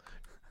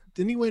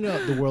 Didn't he win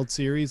the World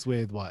Series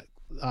with what?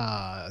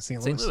 St.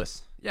 Louis? St.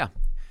 Louis, yeah.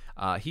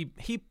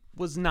 He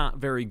was not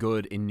very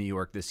good in New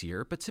York this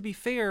year, but to be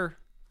fair,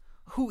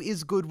 who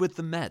is good with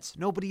the Mets?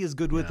 Nobody is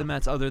good with the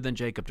Mets other than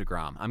Jacob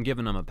deGrom. I'm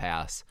giving him a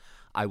pass.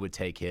 I would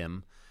take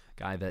him.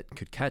 Guy that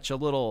could catch a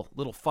little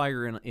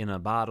fire in a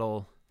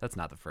bottle. That's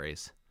not the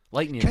phrase.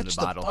 Lightning in a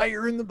bottle. Catch the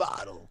fire in the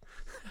bottle.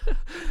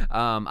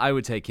 I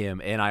would take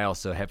him, and I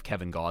also have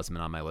Kevin Gausman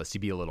on my list. He'd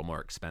be a little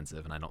more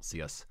expensive, and I don't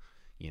see us,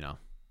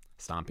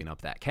 stomping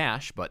up that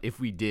cash. But if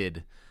we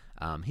did,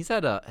 he's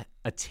had a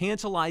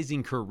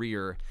tantalizing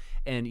career,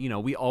 and,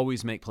 we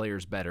always make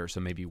players better, so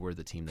maybe we're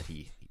the team that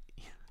he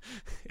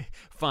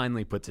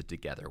finally puts it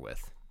together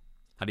with.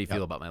 How do you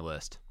feel about my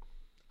list?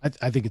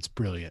 I think it's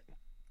brilliant.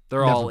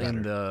 They're all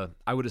in the,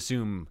 I would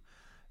assume,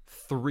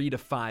 $3 to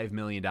 $5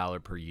 million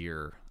per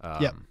year.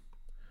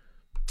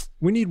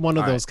 We need one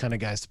of those kind of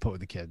guys to put with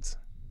the kids.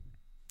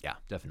 Yeah,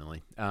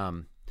 definitely.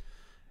 And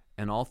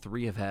all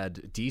 3 have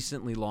had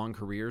decently long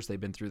careers. They've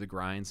been through the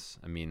grinds.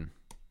 I mean,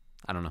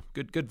 I don't know.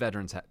 Good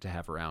veterans to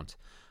have around.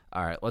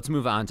 All right, let's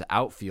move on to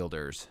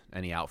outfielders.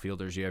 Any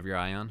outfielders you have your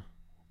eye on?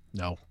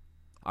 No.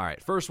 All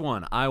right, first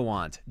one, I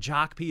want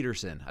Jock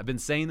Peterson. I've been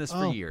saying this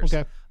for years.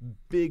 Okay.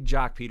 Big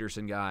Jock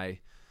Peterson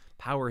guy,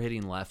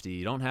 power-hitting lefty.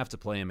 You don't have to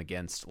play him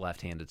against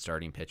left-handed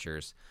starting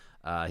pitchers.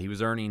 He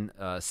was earning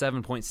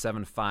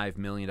 $7.75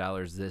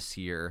 million this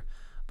year,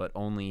 but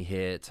only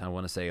hit, I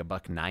want to say,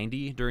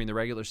 $1.90 during the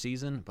regular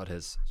season, but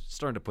has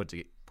started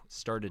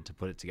to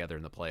put it together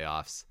in the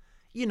playoffs.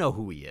 You know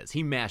who he is.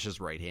 He mashes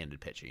right-handed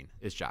pitching.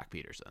 It's Jock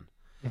Peterson.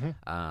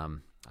 Mm-hmm.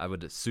 I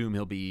would assume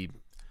he'll be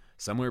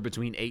somewhere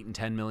between $8 and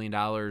 $10 million.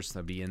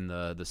 That'd be in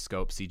the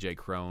Scope CJ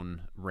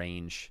Crone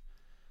range.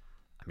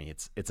 I mean,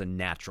 it's a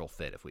natural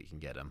fit if we can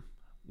get him.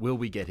 Will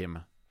we get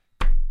him?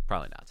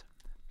 Probably not.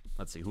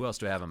 Let's see. Who else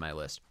do I have on my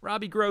list?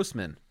 Robbie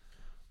Grossman,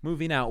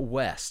 moving out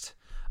west.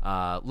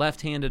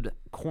 Left-handed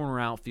corner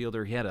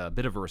outfielder. He had a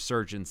bit of a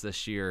resurgence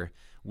this year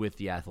with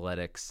the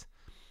Athletics.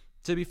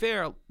 To be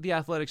fair, the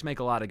Athletics make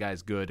a lot of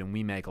guys good, and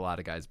we make a lot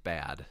of guys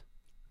bad.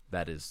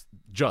 That is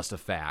just a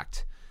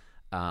fact.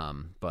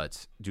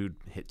 But dude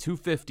hit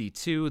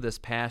 252 this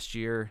past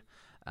year,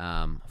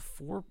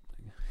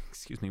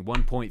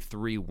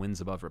 1.3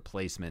 wins above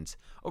replacement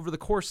over the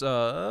course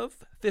of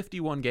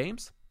 51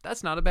 games.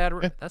 That's not a bad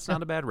rate. That's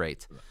not a bad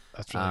rate.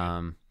 That's really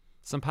good.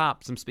 Some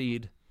pop, some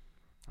speed.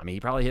 I mean, he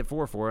probably hit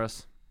 4 for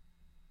us.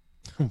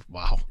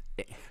 Wow.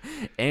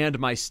 And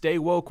my stay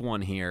woke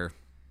one here,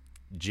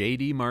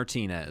 JD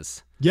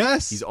Martinez.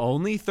 Yes. He's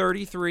only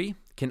 33.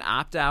 can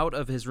opt out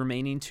of his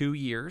remaining 2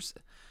 years.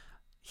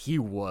 He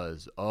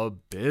was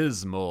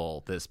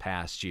abysmal this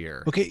past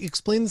year. Okay,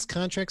 explain this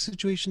contract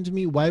situation to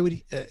me. Why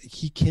would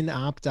he can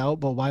opt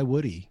out, but why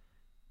would he?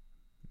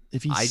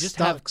 If he I just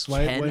sucks,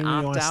 have Ken why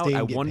opt out. stay I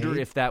and get wonder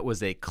paid? if that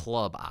was a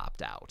club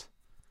opt out.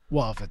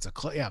 Well, if it's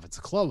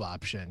a club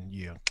option,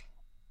 you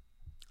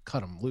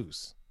cut him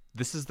loose.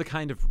 This is the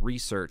kind of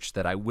research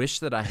that I wish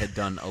that I had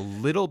done a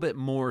little bit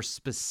more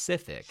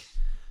specific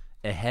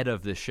ahead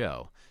of the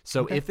show.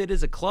 So if it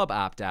is a club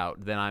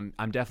opt-out, then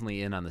I'm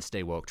definitely in on the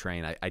stay woke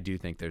train. I do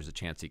think there's a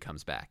chance he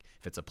comes back.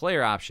 If it's a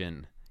player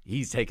option,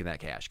 he's taking that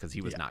cash because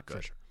he was not good.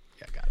 For sure.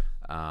 Yeah,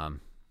 got it.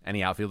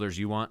 Any outfielders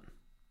you want?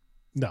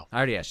 No. I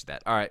already asked you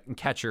that. All right, and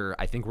catcher,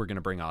 I think we're going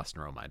to bring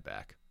Austin Romine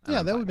back.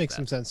 Yeah, that would make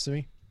some sense to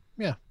me.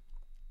 Yeah.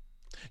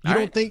 All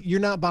right. Think you're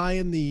not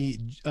buying the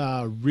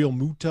Real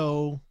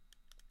Muto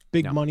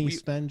big money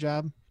spend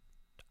job?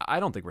 I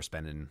don't think we're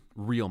spending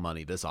real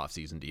money this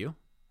offseason, do you?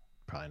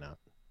 Probably not.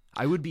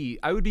 I would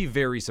be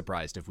very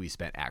surprised if we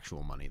spent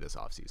actual money this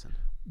offseason.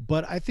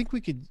 But I think we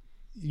could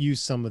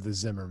use some of the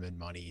Zimmerman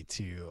money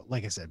to,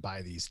 like I said,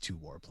 buy these 2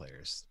 war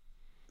players.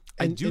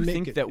 I do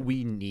think that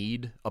we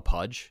need a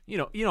Pudge.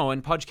 You know,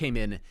 when Pudge came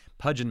in,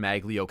 Pudge and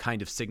Maglio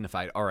kind of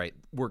signified, all right,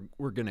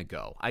 we're gonna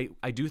go.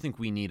 I do think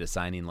we need a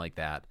signing like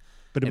that.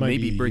 But it might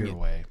be a year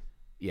away.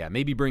 Yeah,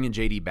 maybe bringing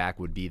JD back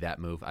would be that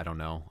move. I don't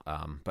know,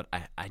 but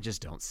I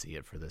just don't see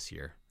it for this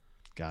year.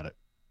 Got it.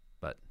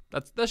 But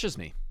that's just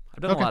me.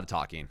 I've done a lot of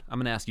talking. I'm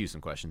going to ask you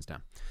some questions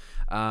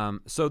now.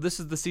 So this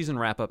is the season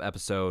wrap-up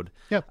episode.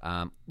 Yep.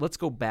 Let's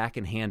go back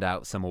and hand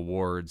out some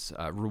awards.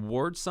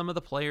 Reward some of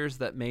the players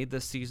that made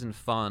this season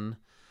fun,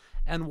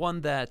 and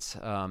one that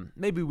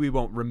maybe we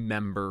won't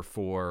remember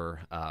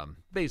for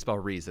baseball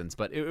reasons,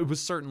 but it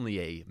was certainly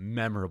a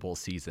memorable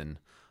season,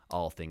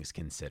 all things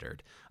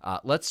considered.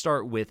 Let's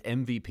start with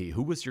MVP.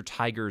 Who was your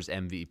Tigers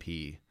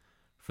MVP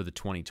for the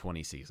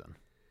 2020 season?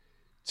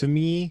 To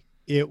me,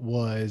 it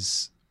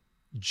was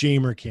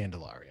Jeimer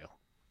Candelario,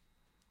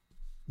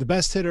 the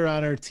best hitter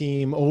on our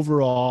team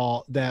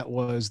overall. That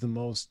was the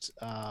most,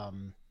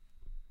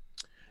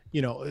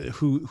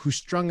 who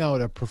strung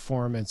out a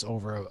performance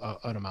over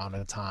an amount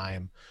of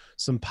time.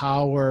 Some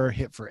power,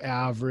 hit for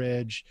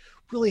average.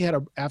 Really had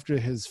after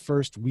his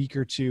first week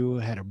or two,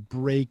 had a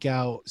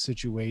breakout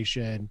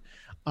situation.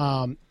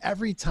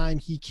 Every time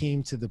he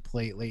came to the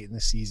plate late in the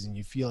season,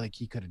 you feel like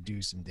he could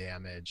do some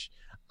damage.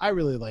 I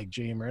really like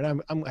Jeimer,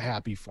 and I'm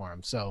happy for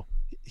him. So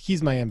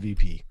he's my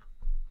MVP.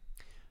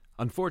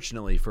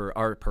 Unfortunately, for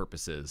our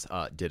purposes,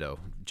 ditto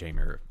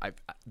Jeimer.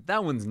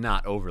 That one's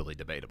not overly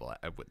debatable,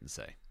 I wouldn't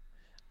say.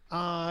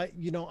 I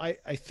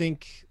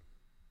think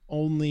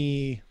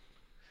only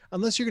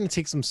unless you're going to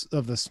take some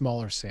of the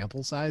smaller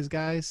sample size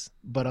guys,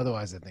 but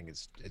otherwise I think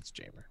it's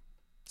Jeimer.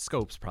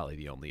 Scope's probably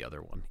the only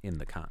other one in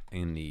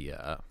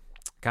the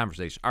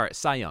conversation. All right,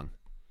 Cy Young.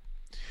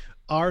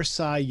 Our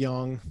Cy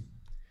Young.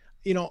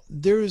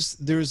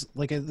 There's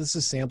like this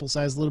is sample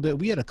size a little bit.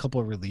 We had a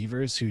couple of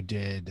relievers who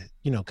did,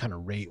 kind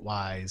of rate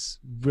wise,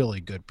 really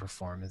good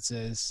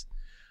performances.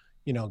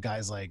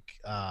 Guys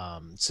like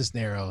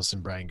Cisneros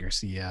and Brian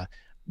Garcia,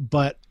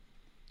 but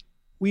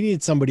we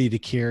needed somebody to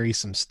carry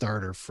some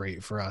starter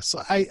freight for us.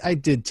 So I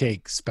did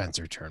take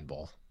Spencer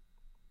Turnbull.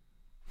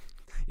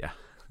 Yeah.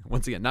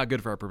 Once again, not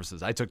good for our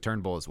purposes. I took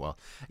Turnbull as well.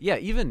 Yeah,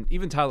 even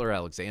Tyler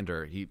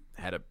Alexander, he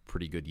had a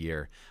pretty good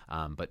year.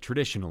 But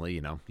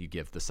traditionally, you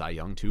give the Cy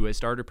Young to a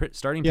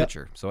starting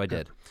pitcher. So I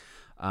did.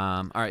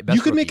 All right, best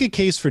you could rookie. make a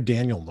case for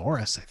Daniel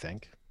Norris, I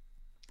think.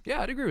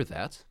 Yeah, I'd agree with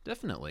that.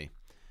 Definitely.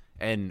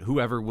 And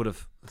whoever would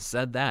have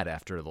said that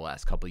after the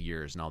last couple of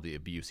years and all the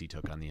abuse he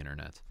took on the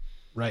internet.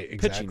 Right,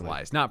 exactly.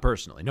 Pitching-wise, not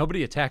personally.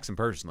 Nobody attacks him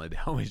personally. They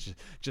always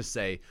just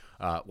say,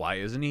 why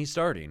isn't he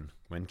starting?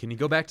 When can he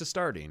go back to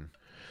starting?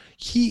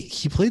 He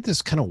played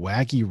this kind of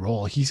wacky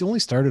role. He's only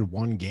started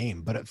one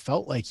game, but it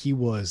felt like he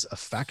was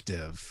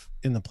effective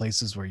in the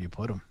places where you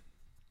put him.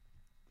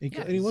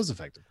 And he was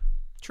effective.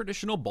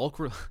 Traditional bulk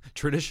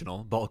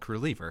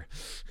reliever.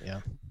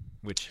 Yeah.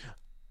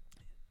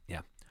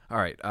 All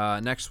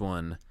right. Next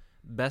one,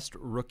 best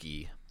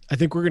rookie. I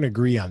think we're going to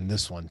agree on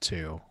this one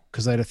too,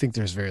 because I think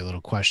there's very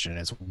little question.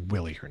 It's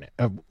Willie Hernandez.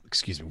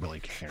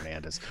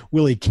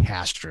 Willie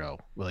Castro.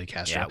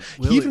 Yeah,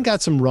 he even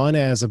got some run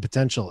as a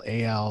potential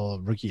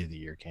AL Rookie of the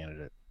Year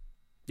candidate.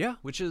 Yeah,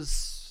 which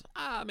is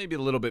maybe a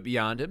little bit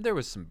beyond him. There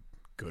was some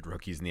good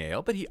rookies in the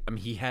AL, but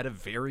he had a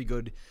very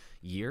good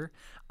year.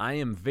 I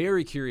am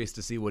very curious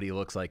to see what he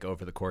looks like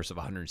over the course of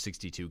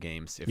 162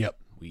 games if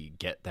we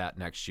get that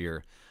next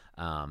year.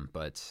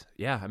 But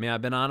yeah,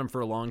 I've been on him for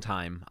a long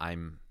time.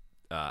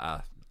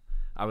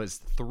 I was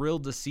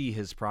thrilled to see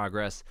his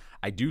progress.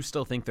 I do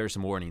still think there's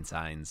some warning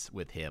signs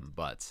with him,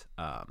 but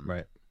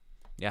right.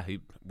 Yeah, he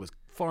was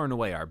far and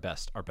away our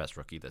best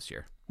rookie this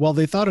year. Well,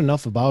 they thought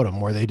enough about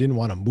him where they didn't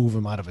want to move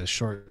him out of his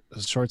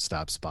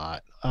shortstop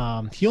spot.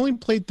 He only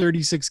played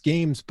 36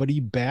 games, but he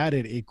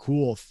batted a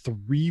cool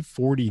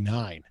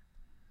 349.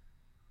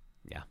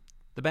 Yeah,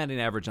 the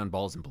batting average on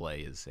balls in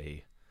play is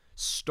a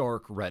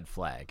stark red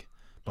flag.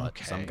 But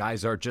some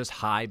guys are just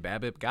high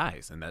BABIP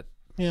guys, and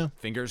Yeah.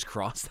 Fingers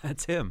crossed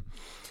that's him.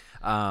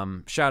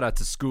 Shout out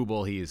to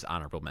Scooble. He's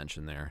honorable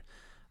mention there.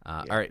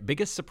 All right,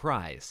 biggest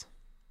surprise.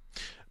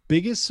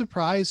 Biggest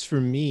surprise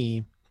for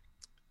me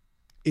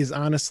is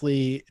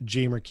honestly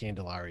Jamer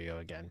Candelario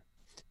again,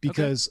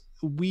 because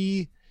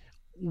we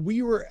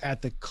were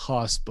at the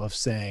cusp of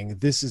saying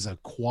this is a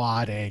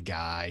quad A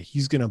guy.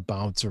 He's going to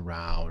bounce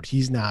around.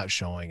 He's not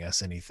showing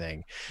us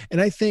anything.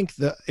 And I think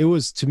that it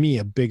was, to me,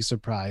 a big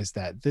surprise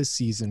that this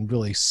season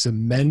really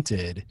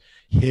cemented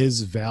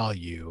his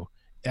value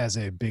as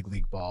a big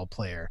league ball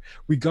player.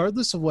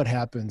 Regardless of what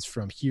happens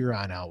from here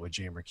on out with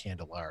Jamer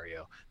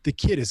Candelario, the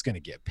kid is going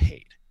to get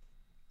paid.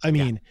 I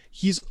mean,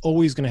 he's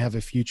always going to have a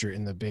future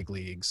in the big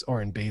leagues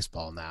or in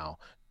baseball now,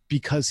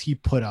 because he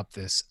put up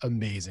this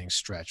amazing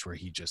stretch where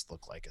he just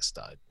looked like a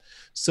stud.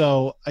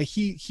 So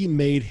he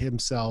made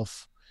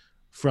himself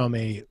from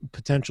a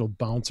potential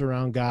bounce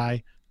around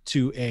guy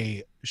to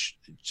a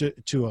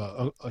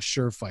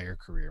surefire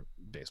career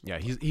baseball. Yeah,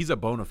 he's a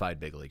bona fide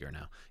big leaguer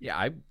now.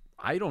 Yeah,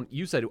 I don't.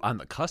 You said on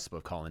the cusp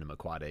of calling him a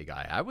quad A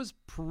guy. I was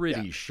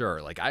pretty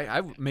sure. Like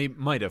I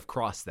might have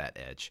crossed that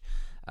edge.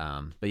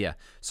 But yeah,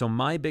 so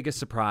my biggest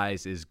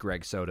surprise is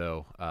Greg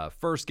Soto.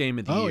 First game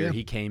of the year,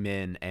 he came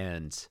in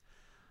and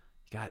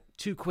got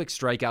 2 quick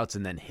strikeouts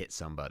and then hit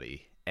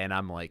somebody. And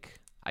I'm like,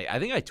 I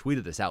think I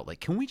tweeted this out. Like,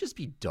 can we just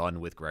be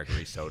done with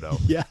Gregory Soto?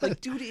 Yeah. Like,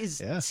 dude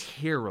is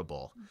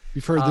terrible.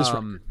 We've heard this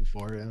record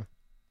before, yeah.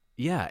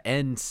 Yeah,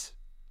 and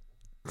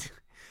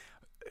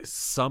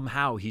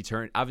somehow he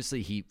turned,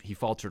 obviously he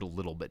faltered a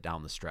little bit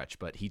down the stretch,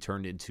 but he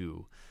turned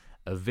into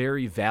a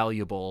very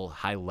valuable,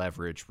 high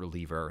leverage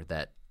reliever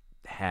that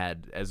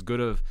had as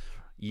good of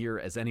year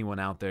as anyone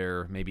out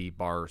there, maybe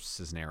bar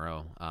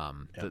Cisnero.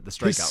 The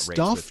strikeout rate.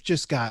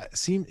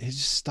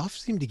 His stuff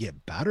seemed to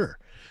get better.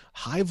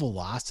 High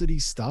velocity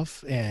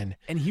stuff, and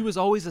he was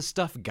always a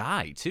stuff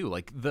guy too.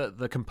 Like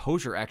the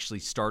composure actually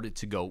started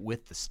to go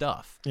with the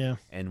stuff. Yeah.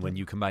 And when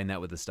you combine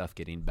that with the stuff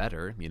getting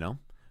better, you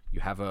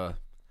have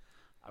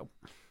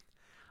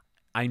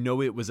I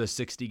know it was a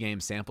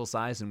 60-game sample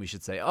size, and we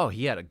should say, oh,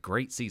 he had a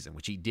great season,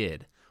 which he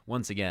did.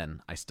 Once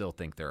again, I still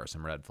think there are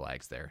some red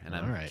flags there, and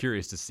I'm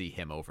curious to see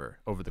him over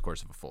the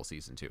course of a full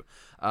season too.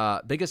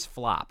 Biggest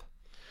flop.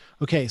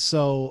 Okay,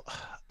 so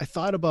I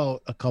thought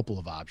about a couple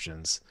of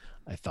options.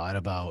 I thought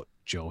about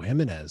Joe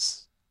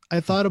Jimenez. I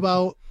thought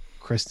about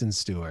Kristen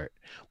Stewart.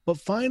 But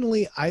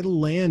finally, I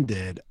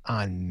landed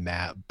on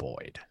Matt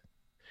Boyd.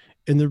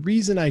 And the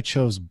reason I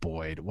chose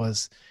Boyd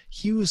was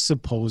he was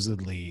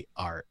supposedly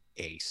our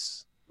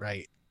ace,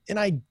 right? And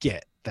I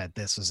get that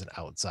this was an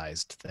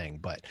outsized thing,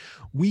 but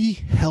we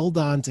held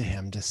on to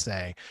him to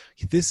say,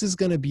 this is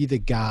going to be the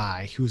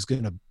guy who's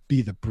going to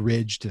be the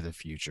bridge to the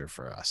future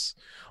for us.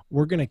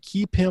 We're going to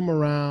keep him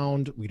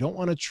around. We don't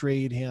want to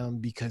trade him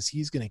because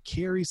he's going to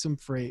carry some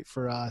freight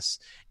for us,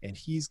 and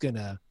he's going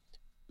to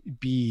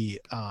be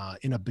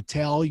in a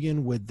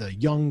battalion with the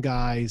young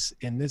guys,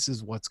 and this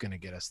is what's going to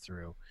get us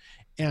through.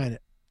 And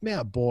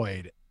Matt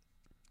Boyd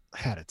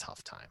had a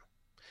tough time.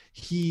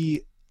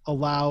 He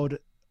allowed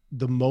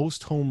the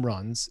most home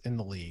runs in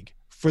the league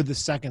for the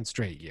second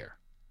straight year.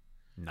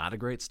 Not a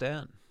great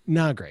stat.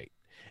 Not great.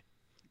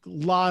 A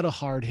lot of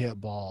hard hit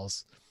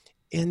balls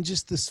and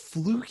just this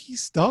fluky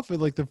stuff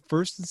with like the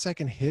first and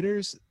second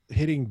hitters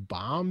hitting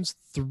bombs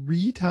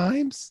 3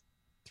 times.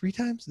 3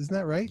 times? Isn't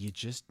that right?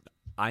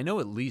 I know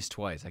at least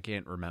twice. I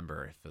can't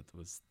remember if it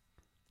was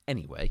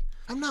anyway.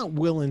 I'm not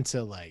willing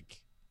to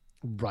like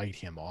write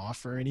him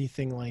off or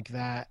anything like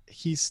that.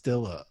 He's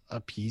still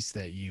a piece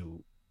that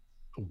you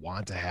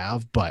want to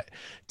have, but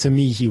to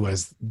me he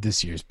was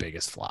this year's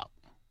biggest flop.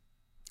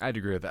 I'd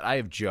agree with that. I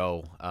have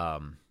Joe.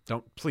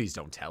 Please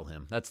don't tell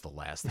him. That's the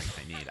last thing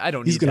I need. I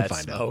don't need that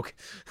smoke.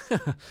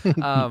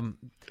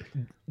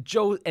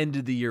 Joe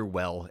ended the year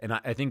well, and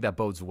I think that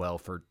bodes well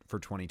for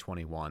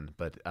 2021.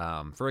 But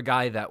for a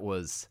guy that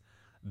was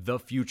the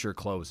future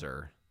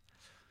closer,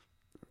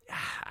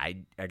 I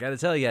got to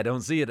tell you, I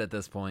don't see it at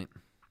this point.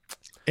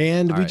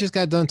 And we just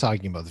got done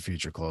talking about the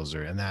future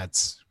closer, and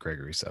that's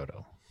Gregory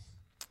Soto.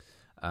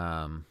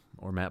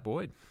 Or Matt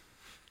Boyd.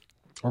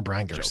 Or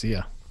Brian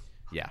Garcia.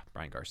 Yeah,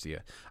 Brian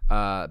Garcia.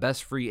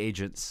 Best free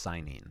agent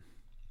signing.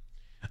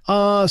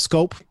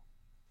 Scope.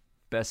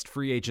 Best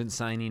free agent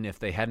signing if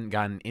they hadn't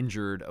gotten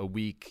injured a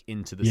week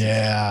into the season.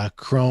 Yeah,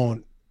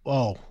 Crone.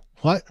 Oh,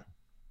 what?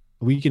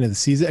 A week into the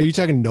season? Are you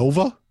talking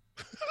Nova?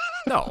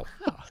 No.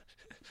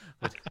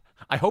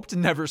 I hope to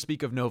never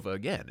speak of Nova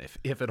again,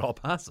 if at all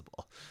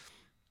possible.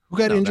 Who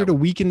got injured a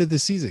week into the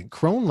season?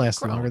 Crone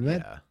lasted longer than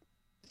that.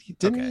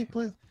 Didn't he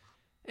play?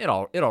 It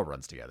all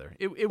runs together.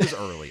 It was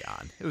early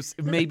on. It was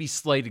maybe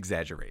slight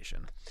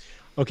exaggeration.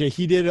 Okay,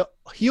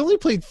 he only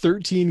played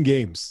 13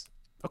 games.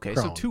 Okay,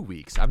 Crone. so 2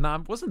 weeks.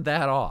 Wasn't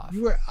that off?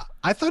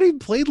 I thought he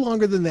played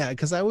longer than that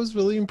because I was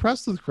really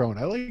impressed with Crone.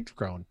 I liked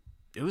Crone.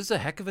 It was a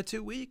heck of a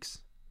 2 weeks.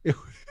 It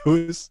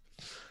was.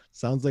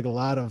 Sounds like a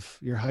lot of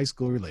your high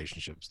school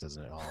relationships,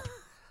 doesn't it all?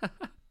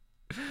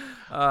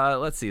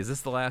 Let's see. Is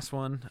this the last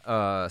one?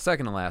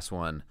 Second to last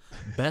one.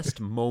 Best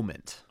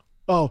moment.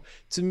 Oh,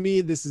 to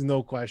me, this is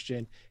no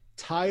question.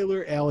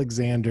 Tyler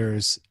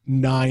Alexander's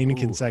 9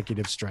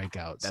 consecutive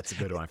strikeouts. That's a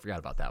good one. I forgot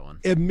about that one.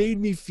 It made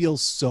me feel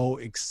so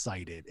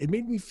excited. It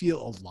made me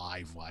feel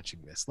alive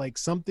watching this. Like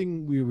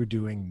something we were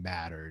doing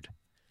mattered.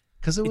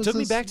 Because it took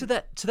me back to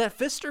that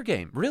Pfister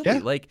game. Really? Yeah.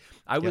 Like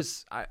I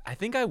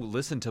think I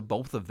listened to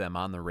both of them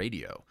on the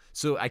radio.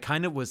 So I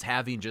kind of was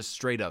having just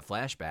straight up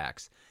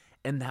flashbacks.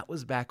 And that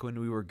was back when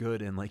we were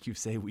good and like you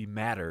say, we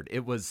mattered.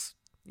 It was,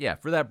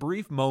 for that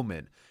brief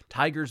moment,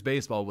 Tigers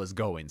baseball was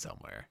going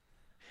somewhere.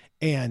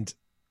 And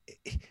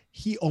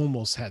he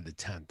almost had the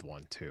 10th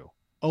one too.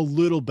 A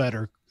little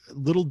better,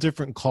 little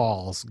different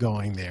calls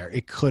going there.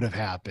 It could have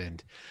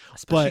happened.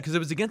 Especially because it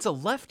was against a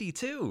lefty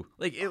too.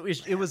 Like it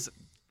was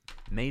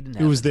made in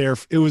heaven.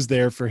 It was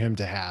there for him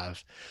to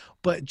have.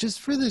 But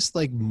just for this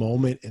like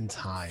moment in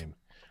time,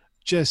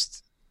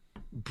 just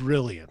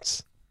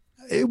brilliance.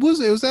 It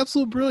was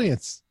absolute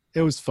brilliance.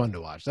 It was fun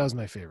to watch. That was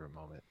my favorite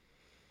moment.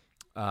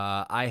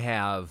 I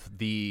have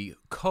the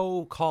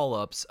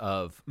call-ups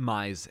of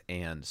Mize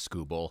and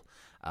Skubal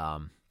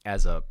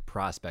as a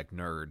prospect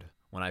nerd.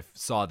 When I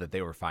saw that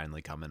they were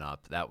finally coming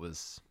up, that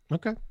was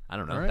okay. I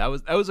don't know.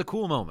 Right. That was a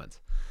cool moment.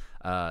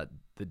 The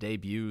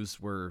debuts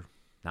were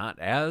not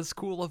as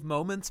cool of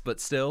moments, but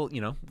still,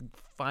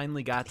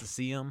 finally got to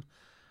see them.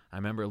 I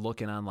remember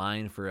looking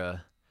online for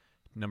a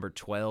number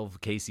 12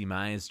 Casey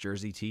Mize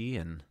jersey tee,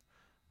 and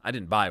I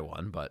didn't buy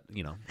one, but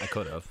I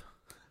could have.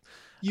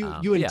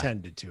 You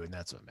intended to, and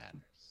that's what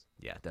matters.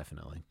 Yeah,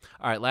 definitely.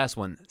 All right, last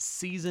one.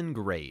 Season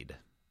grade.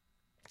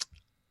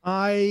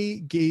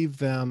 I gave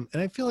them,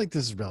 and I feel like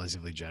this is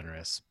relatively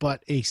generous,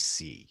 but a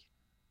C.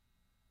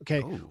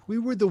 Okay, We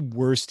were the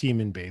worst team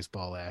in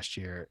baseball last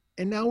year,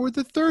 and now we're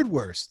the third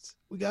worst.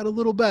 We got a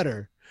little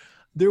better.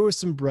 There were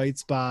some bright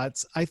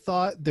spots. I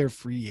thought their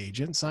free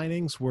agent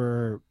signings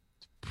were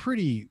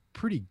pretty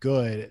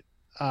good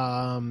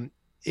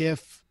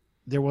if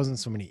there wasn't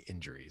so many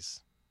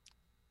injuries.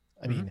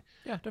 I mean,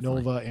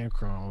 Nova and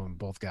Chrome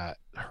both got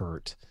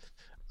hurt.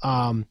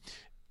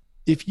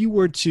 If you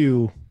were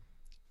to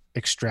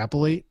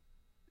extrapolate,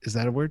 is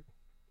that a word?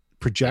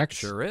 Project? It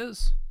sure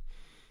is.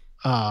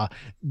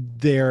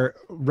 Their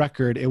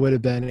record, it would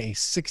have been a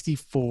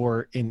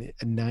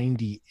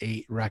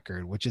 64-98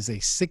 record, which is a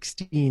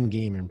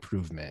 16-game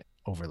improvement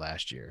over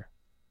last year.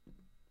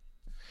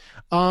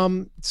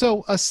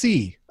 So a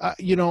C. I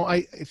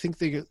think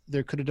they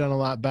could have done a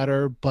lot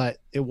better, but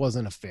it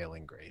wasn't a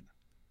failing grade.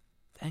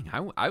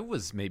 Dang, I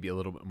was maybe a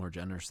little bit more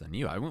generous than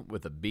you. I went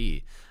with a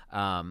B.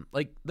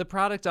 Like the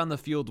product on the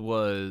field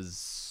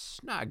was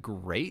not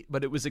great,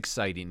 but it was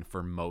exciting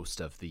for most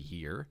of the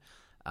year.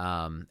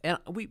 And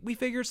we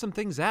figured some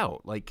things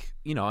out. Like,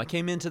 I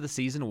came into the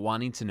season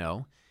wanting to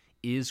know,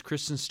 is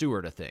Kristen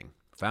Stewart a thing?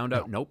 Found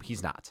out, nope,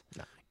 he's not.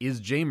 No. Is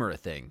Jamer a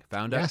thing?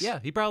 Found out, yeah,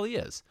 he probably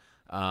is.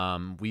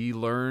 We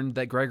learned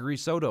that Gregory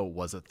Soto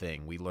was a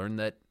thing. We learned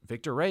that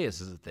Victor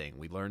Reyes is a thing.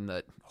 We learned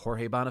that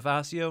Jorge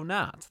Bonifacio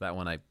not. That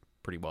one I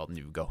pretty well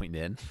knew going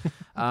in.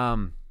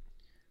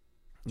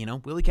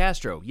 Willie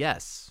Castro,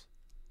 yes.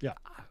 Yeah.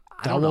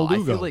 I don't know.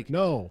 I feel like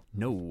no.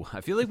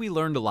 I feel like we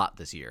learned a lot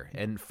this year,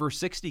 and for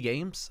 60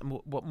 games,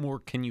 what more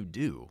can you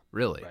do?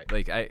 Really? Right.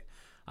 Like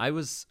I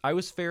was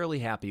fairly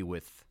happy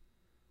with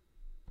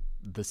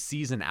the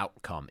season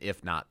outcome,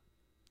 if not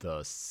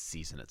the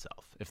season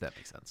itself, if that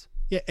makes sense.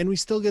 Yeah, and we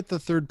still get the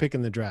third pick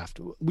in the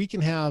draft. We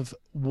can have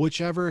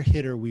whichever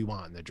hitter we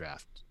want in the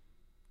draft.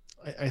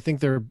 I think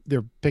they're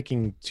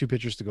picking 2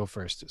 pitchers to go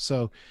first.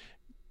 So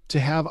to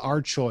have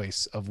our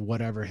choice of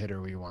whatever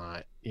hitter we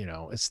want,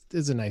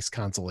 it's a nice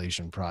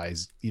consolation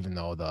prize, even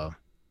though the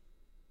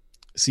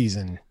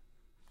season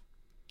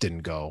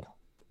didn't go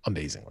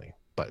amazingly,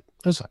 but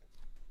that's fine.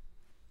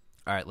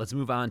 All right, let's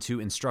move on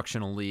to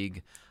Instructional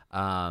League.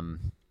 The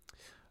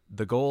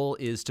goal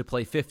is to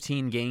play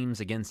 15 games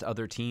against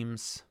other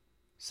teams,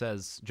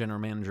 says General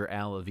Manager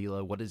Al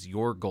Avila. What is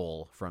your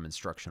goal from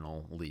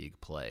Instructional League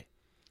play?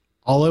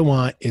 All I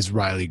want is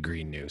Riley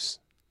Green news.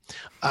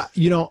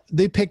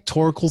 They picked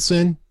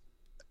Torkelson,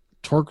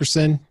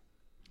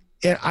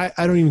 and I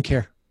don't even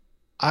care.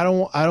 I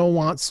don't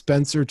want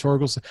Spencer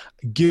Torkelson.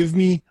 Give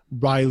me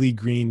Riley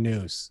Green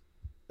news.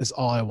 That's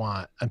all I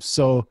want. I'm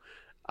so,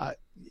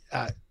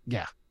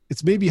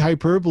 it's maybe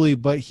hyperbole,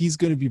 but he's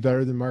going to be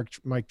better than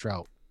Mike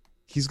Trout.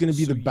 He's going to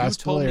be the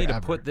best player ever. You told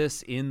me to put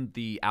this in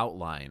the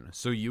outline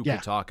so you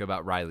could talk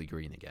about Riley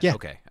Green again. Yeah.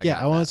 Okay.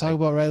 I want to talk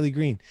about Riley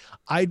Green.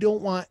 I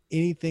don't want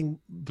anything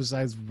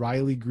besides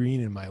Riley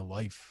Green in my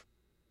life.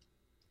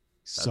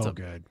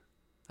 Good.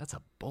 That's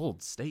a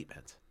bold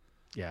statement.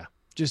 Yeah.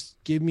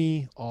 Just give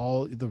me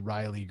all the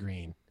Riley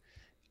Green.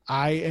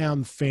 I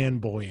am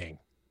fanboying.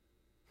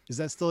 Is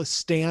that still a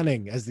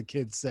standing, as the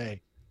kids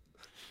say?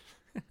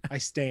 I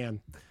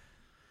stan.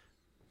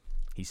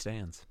 He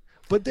stands.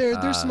 But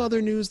there's some other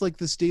news like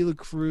the De La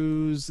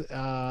Cruz.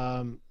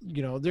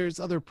 There's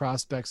other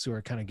prospects who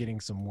are kind of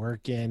getting some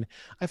work in.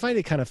 I find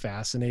it kind of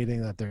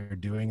fascinating that they're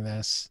doing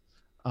this.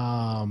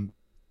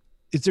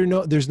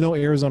 There's no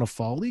Arizona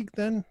Fall League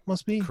then?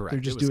 Must be. Correct. They're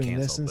just doing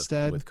this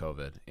instead with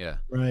COVID. Yeah.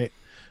 Right.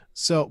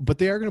 So, but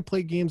they are going to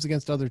play games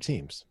against other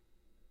teams.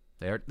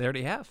 They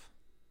already have.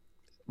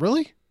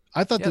 Really?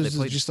 I thought Yeah, this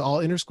was just all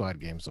inter-squad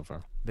games so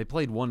far. They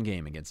played one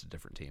game against a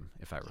different team,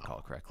 if I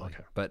recall correctly.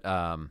 Okay. But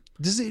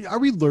Are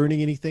we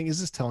learning anything? Is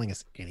this telling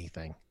us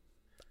anything?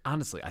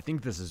 honestly, I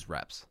think this is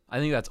reps. I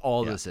think that's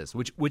all this is,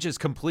 which is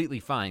completely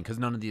fine because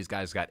none of these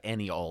guys got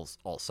any all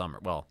summer.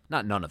 Well,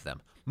 not none of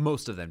them.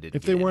 Most of them didn't.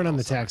 If they weren't on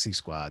the taxi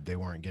squad, they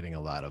weren't getting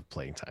a lot of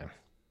playing time.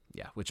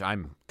 Yeah, which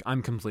I'm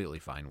completely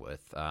fine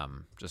with.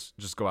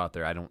 Just go out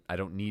there. I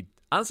don't need,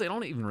 honestly, I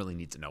don't even really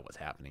need to know what's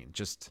happening.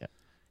 Just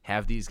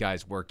have these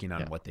guys working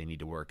on what they need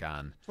to work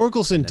on.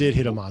 Torkelson did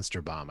hit a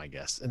monster bomb, I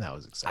guess, and that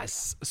was exciting.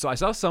 So I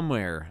saw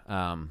somewhere,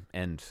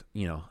 and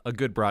a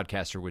good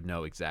broadcaster would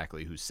know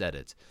exactly who said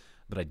it,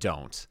 but I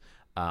don't.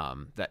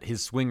 That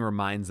his swing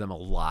reminds them a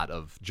lot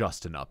of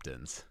Justin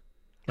Upton's.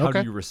 How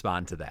do you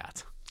respond to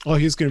that? Oh,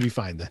 he's going to be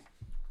fine then.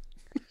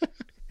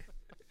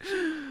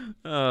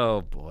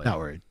 Oh boy, not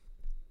worried.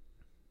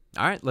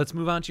 All right, let's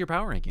move on to your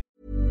power ranking.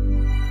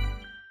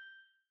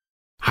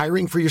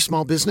 Hiring for your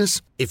small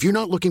business? If you're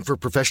not looking for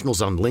professionals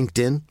on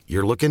LinkedIn,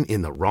 you're looking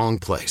in the wrong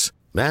place.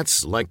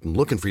 That's like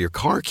looking for your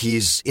car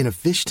keys in a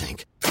fish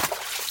tank.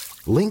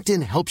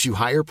 LinkedIn helps you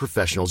hire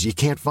professionals you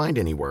can't find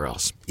anywhere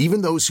else,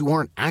 even those who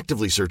aren't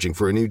actively searching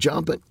for a new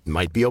job but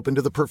might be open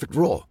to the perfect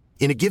role.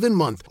 In a given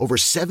month, over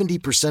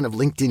 70% of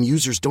LinkedIn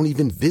users don't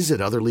even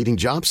visit other leading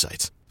job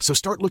sites. So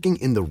start looking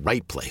in the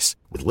right place.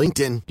 With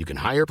LinkedIn, you can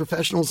hire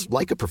professionals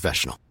like a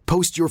professional.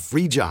 Post your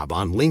free job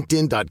on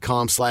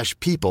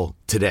linkedin.com/people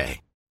today.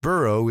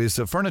 Burrow is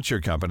a furniture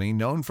company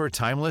known for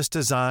timeless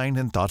design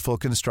and thoughtful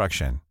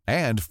construction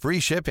and free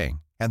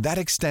shipping. And that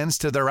extends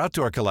to their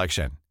outdoor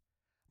collection.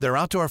 Their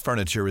outdoor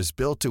furniture is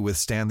built to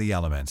withstand the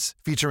elements,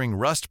 featuring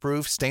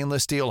rust-proof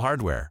stainless steel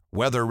hardware,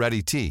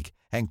 weather-ready teak,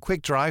 and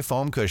quick-dry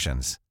foam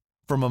cushions.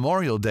 For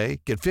Memorial Day,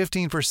 get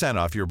 15%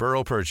 off your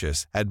Burrow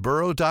purchase at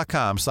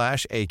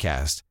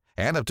burrow.com/ACAST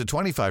and up to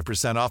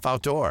 25% off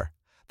outdoor.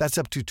 That's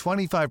up to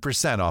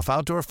 25% off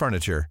outdoor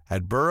furniture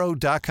at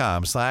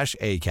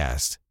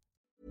burrow.com/ACAST.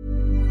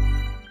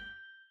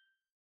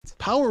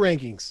 Power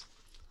rankings.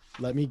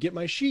 Let me get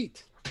my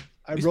sheet.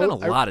 We spent a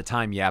lot of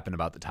time yapping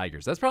about the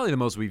Tigers. That's probably the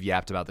most we've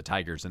yapped about the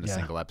Tigers in a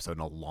single episode in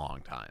a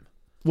long time.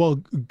 Well,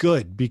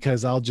 good,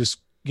 because I'll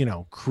just,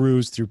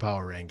 cruise through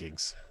power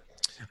rankings.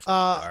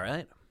 All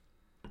right.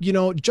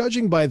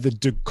 Judging by the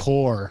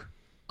decor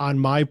on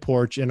my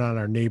porch and on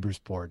our neighbor's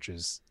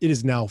porches, it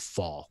is now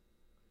fall.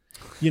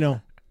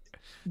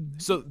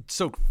 So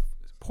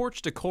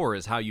porch decor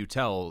is how you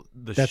tell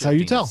the That's how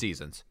you tell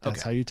seasons.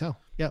 That's how you tell.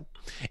 Yep.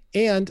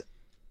 And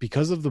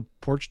because of the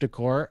porch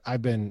decor,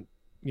 I've been,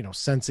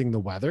 sensing the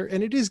weather,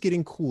 and it is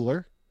getting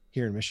cooler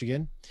here in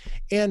Michigan.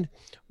 And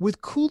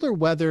with cooler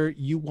weather,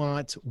 you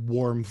want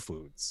warm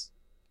foods.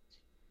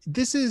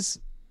 This is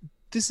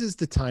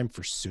the time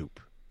for soup.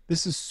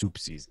 This is soup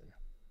season.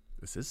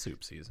 This is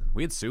soup season.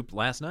 We had soup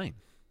last night.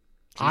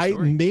 I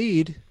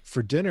made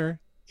for dinner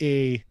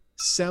a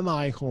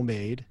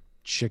semi-homemade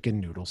chicken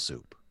noodle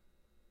soup.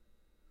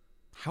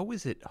 How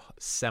is it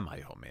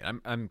semi-homemade?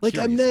 I'm like,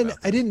 curious and then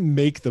about that. I didn't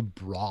make the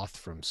broth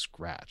from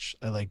scratch.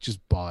 I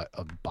just bought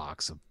a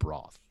box of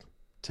broth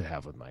to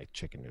have with my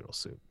chicken noodle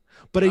soup.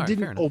 But I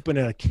didn't open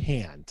a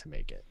can to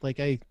make it.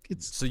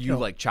 So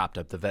you chopped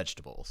up the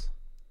vegetables.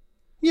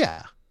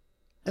 Yeah.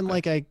 And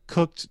I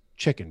cooked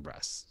chicken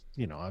breasts.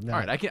 I'm not. All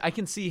right, I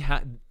can see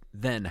how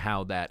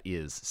that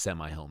is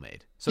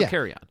semi-homemade. So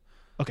carry on.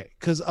 Okay,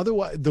 because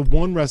otherwise, the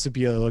one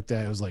recipe I looked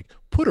at, it was like,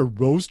 put a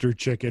roaster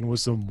chicken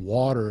with some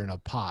water in a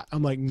pot.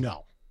 I'm like,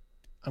 no,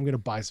 I'm going to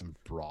buy some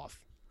broth.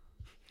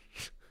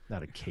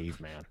 Not a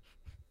caveman.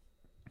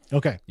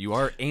 Okay. You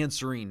are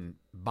answering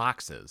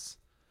boxes,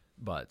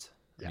 but,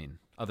 I mean,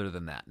 other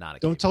than that, not a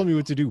Don't caveman. tell me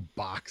what to do,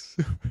 box.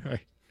 All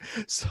right.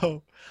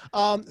 So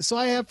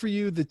I have for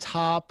you the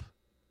top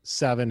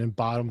 7 and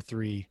bottom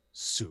 3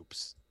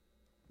 soups.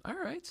 All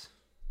right.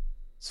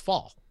 It's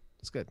fall.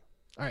 It's good.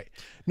 All right.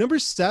 Number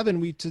 7,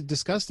 we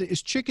discussed it,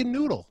 is chicken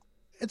noodle.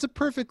 It's a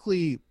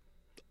perfectly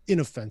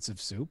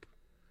inoffensive soup.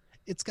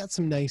 It's got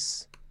some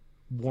nice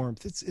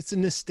warmth. It's a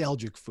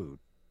nostalgic food.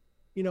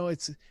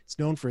 It's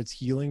known for its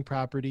healing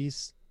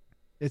properties.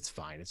 It's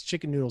fine. It's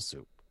chicken noodle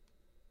soup.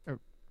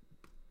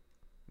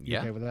 You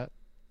okay with that?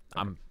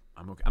 I'm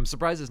okay. I'm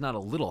surprised it's not a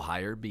little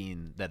higher,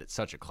 being that it's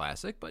such a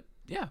classic, but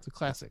yeah. It's a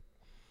classic.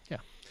 Yeah.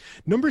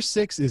 Number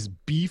 6 is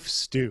beef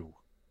stew.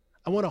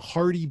 I want a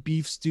hearty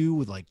beef stew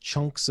with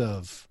chunks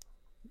of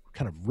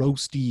kind of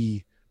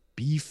roasty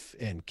beef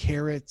and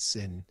carrots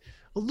and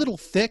a little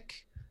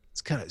thick.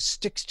 It's kind of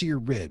sticks to your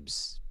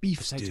ribs. Beef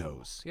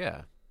Potatoes. stew.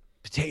 Yeah.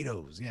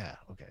 Potatoes. Yeah.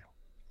 Okay.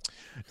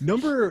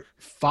 Number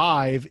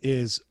 5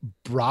 is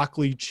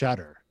broccoli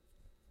cheddar.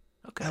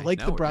 Okay. I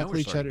like the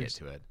broccoli cheddar.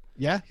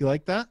 Yeah, you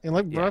like that? You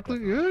like broccoli?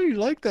 Yeah, you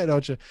like that,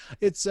 don't you?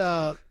 It's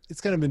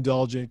kind of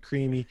indulgent,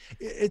 creamy.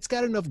 It's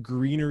got enough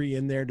greenery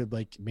in there to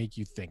make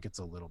you think it's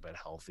a little bit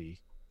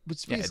healthy.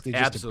 Which basically it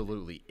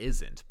absolutely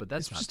isn't, but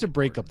that's just to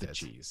break up the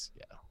cheese.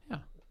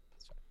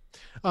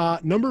 Yeah.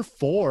 Number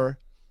 4,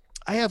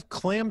 I have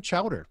clam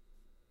chowder.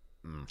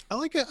 I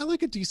like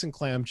a decent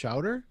clam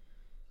chowder.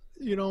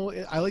 You know,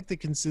 I like the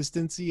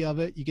consistency of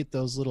it. You get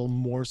those little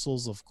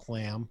morsels of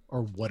clam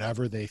or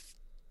whatever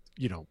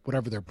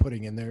whatever they're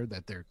putting in there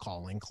that they're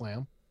calling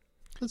clam.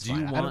 That's Do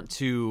fine. you want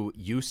to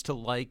used to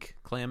like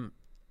clam?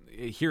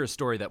 Hear a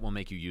story that will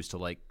make you used to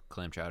like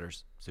clam chowder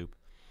soup.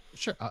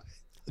 Sure.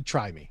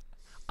 Try me.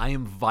 I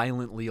am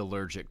violently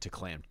allergic to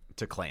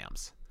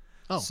clams.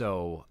 Oh.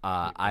 So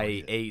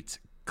I ate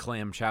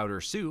clam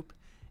chowder soup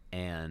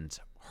and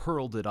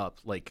hurled it up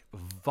like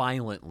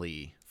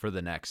violently for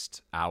the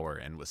next hour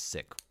and was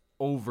sick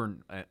over.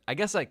 I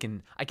guess I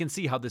can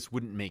see how this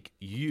wouldn't make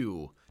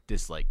you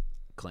dislike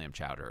clam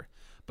chowder,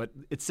 but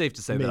it's safe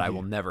to say that I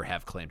will never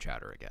have clam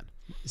chowder again.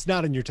 It's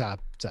not in your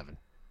top 7.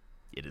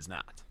 It is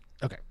not.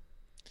 Okay.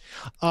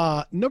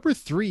 Number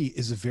 3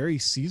 is a very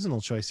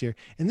seasonal choice here,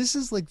 and this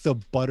is like the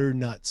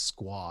butternut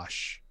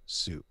squash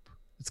soup.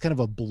 It's kind of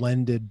a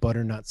blended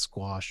butternut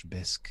squash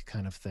bisque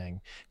kind of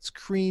thing. It's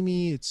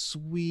creamy, it's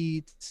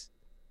sweet.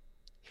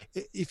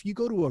 If you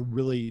go to a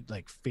really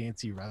like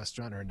fancy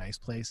restaurant or a nice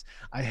place,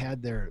 I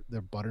had their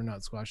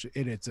butternut squash,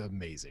 and it's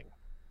amazing.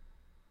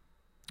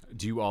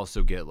 Do you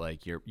also get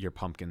like your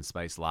pumpkin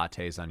spice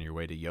lattes on your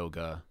way to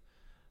yoga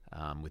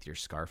with your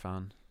scarf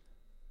on?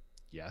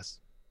 Yes.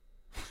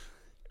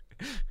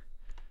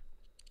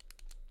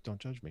 Don't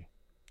judge me.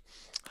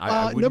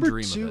 I wouldn't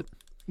dream of it.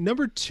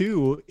 Number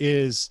 2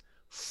 is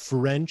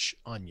French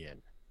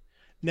onion.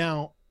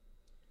 Now,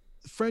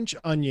 French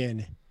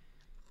onion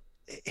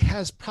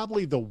has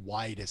probably the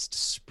widest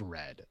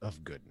spread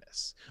of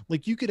goodness.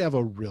 Like you could have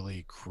a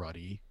really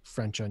cruddy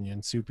French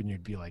onion soup and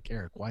you'd be like,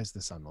 Eric, why is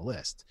this on the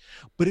list?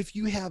 But if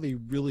you have a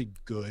really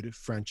good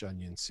French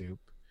onion soup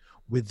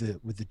with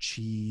the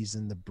cheese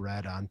and the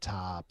bread on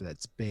top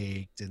that's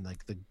baked and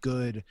like the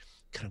good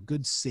kind of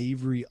good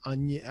savory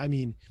onion, I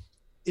mean,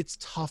 it's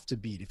tough to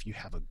beat if you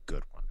have a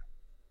good one.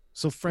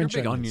 So French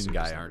You're a big onion onion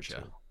guy, aren't you?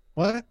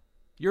 What?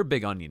 You're a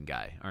big onion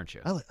guy, aren't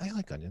you? I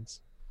like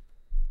onions.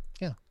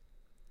 Yeah.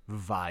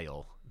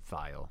 Vile.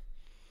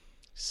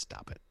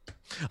 Stop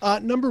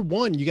it. Number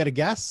 1, you got a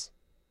guess?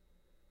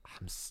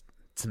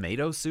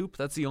 Tomato soup?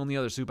 That's the only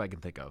other soup I can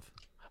think of.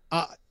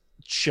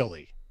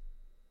 Chili.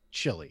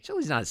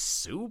 Chili's not a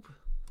soup.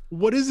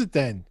 What is it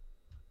then?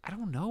 I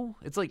don't know.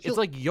 It's like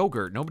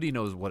yogurt. Nobody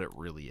knows what it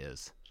really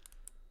is.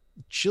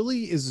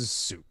 Chili is a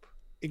soup.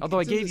 Although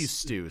I gave you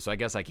stew, so I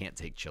guess I can't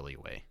take chili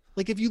away.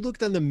 Like if you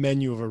looked on the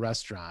menu of a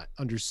restaurant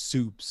under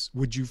soups,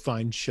 would you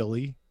find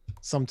chili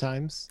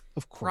sometimes?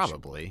 Of course.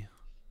 Probably.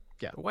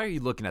 Yeah. But why are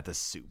you looking at the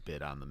soup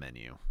bit on the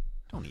menu?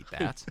 Don't eat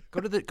that. Go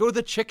to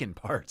the chicken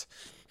part.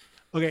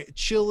 Okay,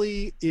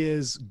 chili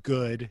is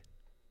good.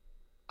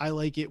 I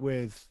like it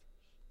with,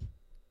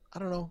 I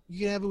don't know, you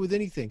can have it with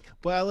anything,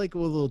 but I like it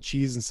with a little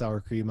cheese and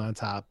sour cream on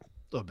top.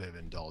 A little bit of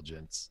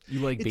indulgence. You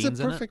like beans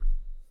in it?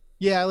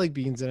 Yeah, I like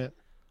beans in it.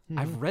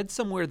 I've read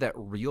somewhere that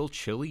real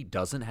chili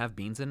doesn't have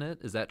beans in it.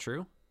 Is that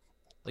true?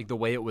 Like the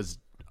way it was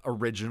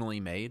originally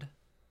made?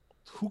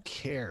 Who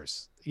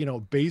cares? You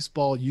know,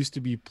 baseball used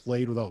to be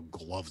played without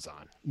gloves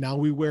on. Now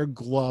we wear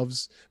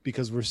gloves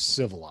because we're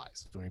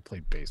civilized when we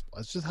play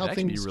baseball. It's just how things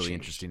would be really change.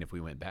 interesting if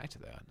we went back to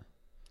that.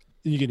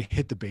 You can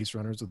hit the base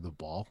runners with the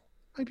ball.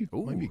 Might be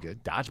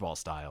good. Dodgeball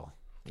style.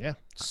 Yeah,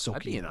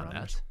 I'd be in on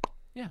that.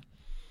 Yeah.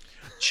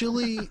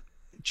 Chili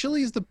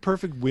is the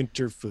perfect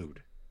winter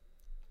food.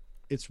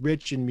 It's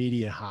rich and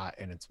meaty and hot,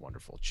 and it's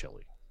wonderful.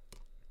 Chili.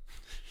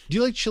 Do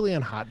you like chili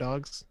on hot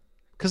dogs?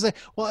 Because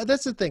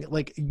that's the thing.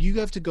 Like you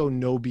have to go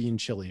no bean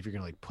chili if you're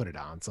gonna like put it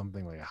on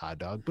something like a hot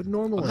dog. But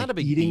normally, not a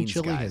big eating beans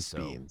chili guy, has so-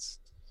 beans.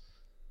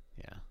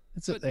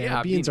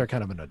 Yeah. Beans are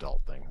kind of an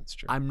adult thing. That's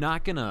true. I'm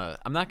not gonna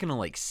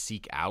like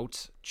seek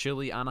out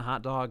chili on a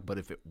hot dog, but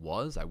if it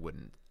was, I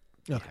wouldn't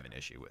have an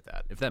issue with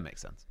that. If that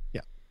makes sense.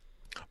 Yeah.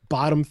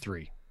 Bottom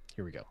 3.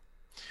 Here we go.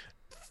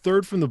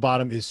 Third from the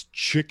bottom is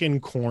chicken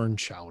corn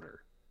chowder.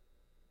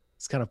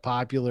 It's kind of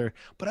popular,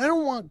 but I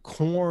don't want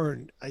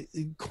corn.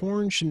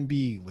 Corn shouldn't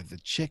be with the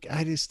chicken.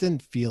 I just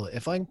didn't feel it.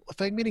 If I'm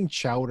eating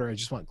chowder, I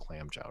just want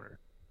clam chowder.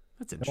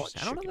 That's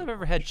interesting. I don't know if I've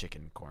ever had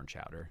chicken corn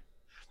chowder.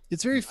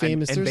 It's very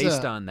famous. And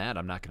based on that,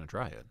 I'm not going to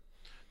try it.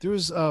 There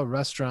was a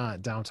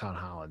restaurant downtown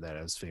Holland that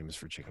is famous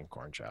for chicken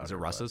corn chowder. Is it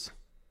Russ's?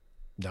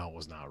 No, it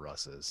was not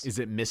Russ's. Is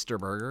it Mr.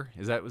 Burger?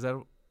 Was that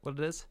what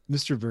it is?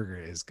 Mr. Burger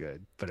is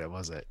good, but it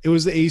wasn't. It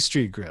was the A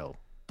Street Grill,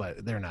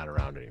 but they're not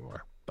around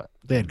anymore. But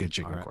they had good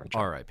chicken corn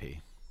chowder. R.I.P.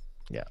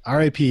 Yeah,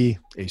 R.I.P.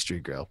 A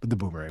Street Grill with the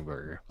Boomerang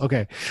Burger.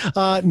 Okay,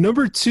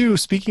 number 2.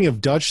 Speaking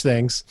of Dutch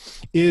things,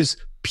 is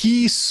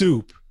pea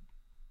soup.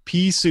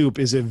 Pea soup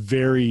is a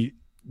very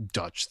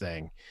Dutch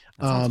thing.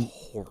 That sounds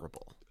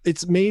horrible.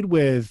 It's made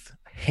with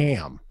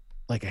ham,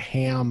 like a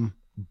ham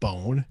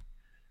bone,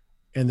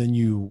 and then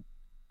you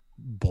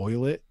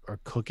boil it or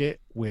cook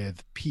it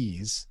with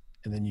peas,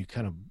 and then you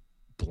kind of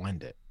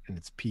blend it, and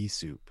it's pea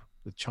soup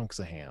with chunks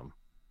of ham.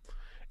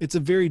 It's a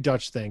very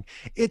Dutch thing.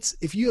 It's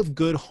if you have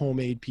good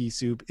homemade pea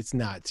soup, it's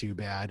not too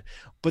bad,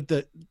 but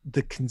the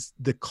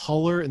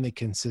color and the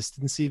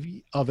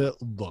consistency of it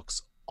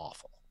looks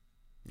awful.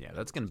 Yeah,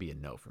 that's going to be a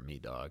no for me,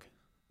 dog.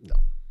 No.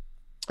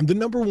 The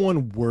number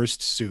 1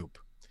 worst soup.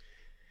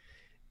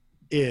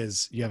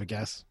 is, you have a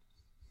guess?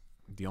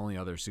 The only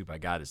other soup I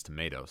got is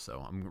tomato,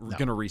 so I'm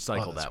going to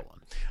recycle that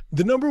one.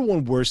 The number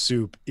one worst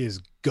soup is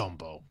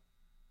gumbo.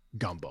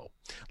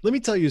 Let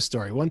me tell you a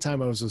story. One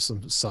time I was with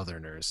some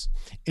Southerners,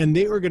 and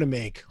they were going to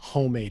make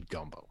homemade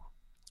gumbo.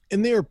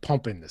 And they are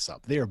pumping this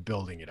up. They are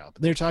building it up.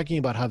 They're talking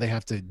about how they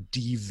have to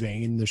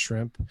devein the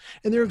shrimp.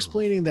 And they're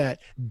explaining that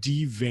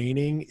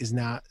deveining is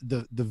not,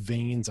 the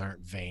veins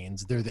aren't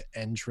veins. They're the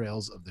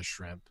entrails of the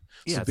shrimp.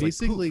 Yeah, so it's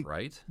basically, like poop,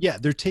 right? Yeah,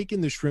 they're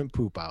taking the shrimp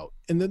poop out,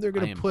 and then they're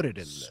going to put it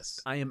in this.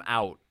 I am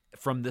out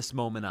from this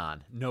moment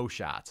on. No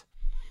shot.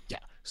 Yeah.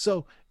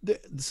 So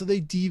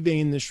they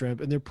devein the shrimp,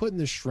 and they're putting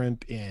the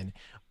shrimp in.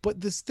 But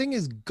this thing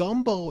is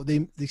gumbo.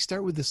 They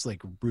start with this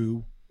like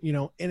roux,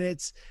 and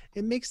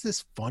it makes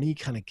this funny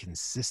kind of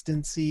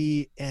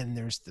consistency, and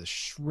there's the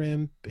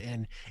shrimp,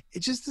 and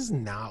it just does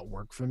not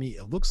work for me.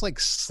 It looks like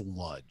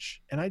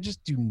sludge, and I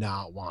just do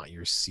not want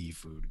your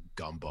seafood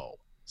gumbo,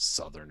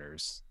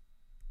 Southerners.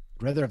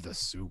 I'd rather have the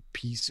soup,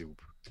 pea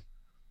soup.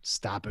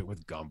 Stop it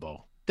with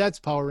gumbo. That's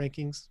Power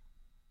Rankings.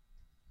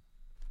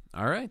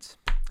 All right.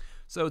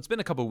 So it's been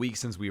a couple weeks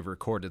since we've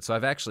recorded, so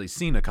I've actually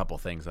seen a couple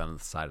things on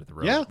the side of the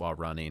road while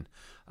running.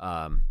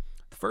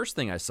 The first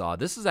thing I saw,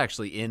 this is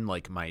actually in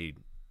like my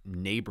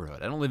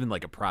neighborhood. I don't live in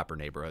like a proper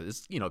neighborhood.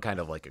 It's, kind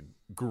of like a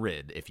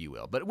grid, if you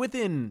will, but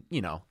within,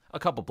 a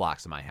couple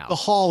blocks of my house. The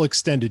Hall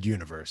extended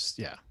universe.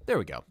 Yeah. There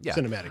we go. Yeah.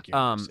 Cinematic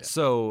universe.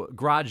 So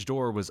garage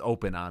door was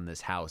open on this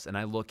house, and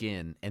I look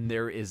in, and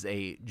there is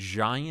a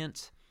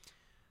giant,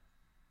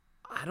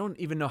 I don't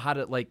even know how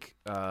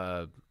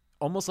to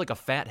almost like a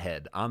fat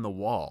head on the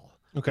wall.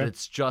 Okay. But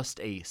it's just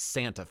a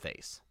Santa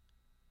face.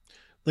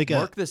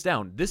 Mark this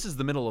down. This is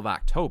the middle of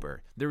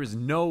October. There is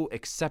no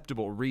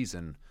acceptable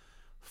reason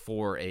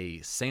for a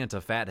Santa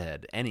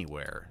fathead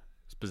anywhere,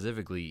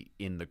 specifically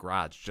in the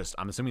garage. Just,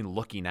 I'm assuming,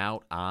 looking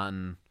out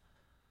on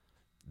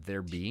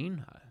their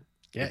being.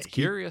 Yeah, it's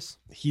curious.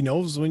 He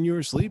knows when you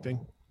were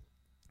sleeping.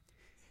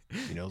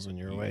 He knows when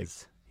you're awake.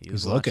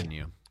 He's looking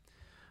you.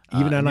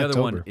 Even on the October.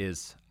 other one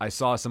is I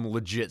saw some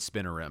legit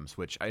spinner rims,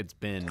 which it's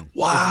been a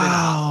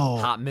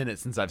hot minute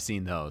since I've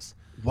seen those.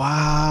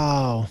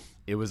 Wow.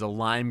 It was a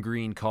lime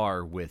green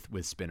car with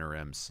spinner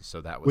rims,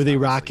 so that was. Were they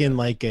rocking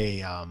like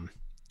a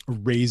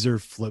Razor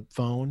flip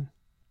phone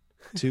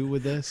too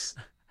with this?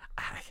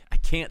 I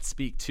can't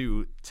speak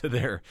to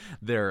their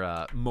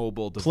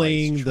mobile device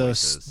playing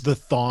choices. the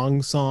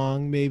thong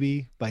song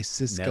maybe by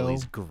Cisco.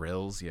 Nelly's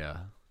Grills, yeah.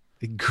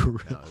 The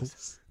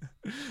Grills.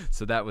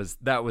 So that was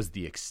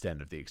the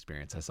extent of the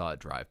experience. I saw it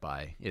drive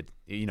by.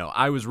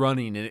 I was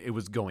running and it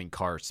was going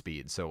car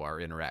speed, so our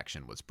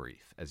interaction was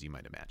brief, as you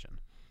might imagine.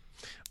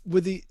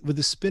 With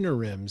the spinner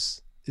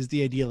rims, is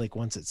the idea like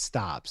once it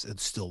stops, it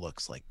still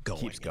looks like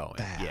keeps going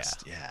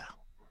fast. Yeah.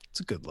 It's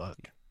a good look.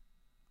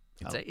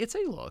 It's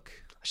a look.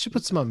 I should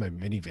put some on my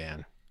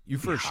minivan. You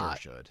for sure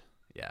should.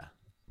 Yeah.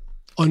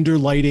 Under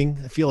lighting,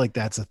 I feel like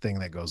that's a thing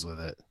that goes with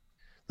it.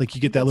 Like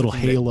you get that little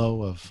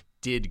halo of.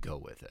 Did go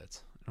with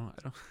it. I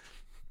don't.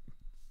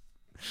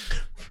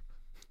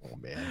 Oh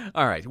man!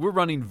 All right, we're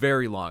running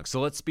very long, so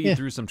let's speed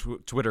through some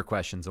Twitter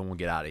questions, and we'll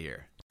get out of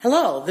here.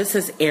 Hello, this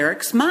is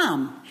Eric's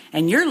mom,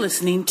 and you're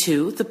listening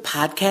to the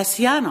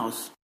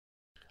Podcastellanos.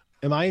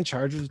 Am I in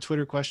charge of the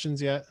Twitter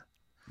questions yet?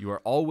 You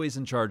are always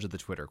in charge of the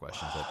Twitter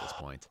questions at this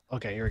point.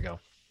 Okay, here we go.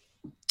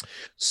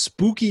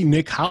 Spooky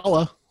Nick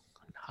Holla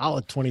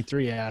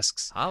 23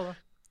 asks, Holla,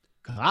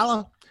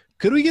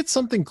 could we get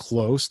something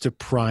close to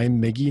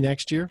prime Miggy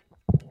next year?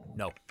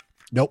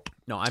 Nope.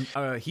 No,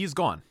 he's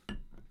gone.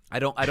 I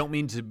don't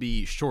mean to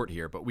be short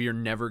here, but we are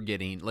never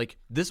getting like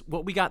this.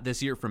 What we got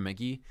this year from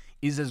Mickey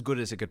is as good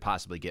as it could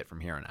possibly get from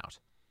here on out.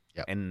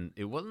 Yep. And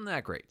it wasn't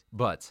that great.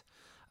 But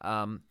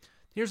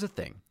here's the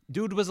thing: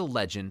 dude was a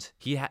legend.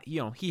 He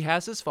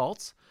has his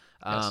faults,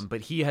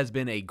 but he has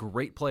been a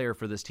great player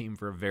for this team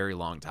for a very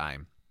long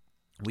time.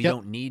 We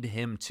don't need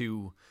him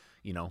to,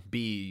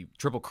 be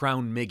Triple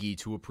Crown Miggy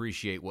to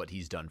appreciate what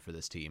he's done for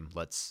this team.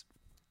 Let's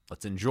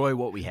enjoy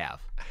what we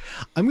have.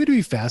 I'm going to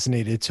be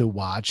fascinated to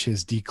watch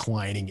his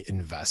declining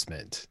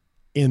investment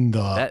in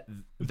the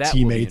that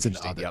teammates and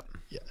other. Yep.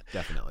 Yeah,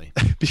 definitely.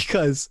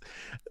 Because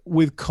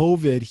with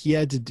COVID,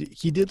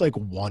 he did like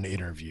one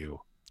interview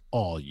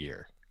all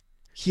year.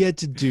 He had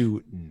to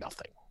do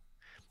nothing.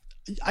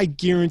 I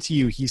guarantee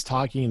you, he's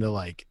talking to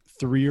like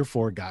 3 or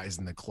 4 guys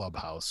in the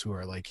clubhouse who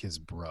are like his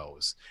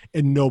bros,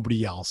 and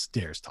nobody else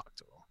dares talk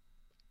to him.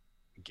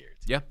 I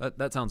guarantee. Yeah,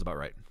 that sounds about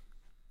right.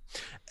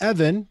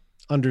 Evan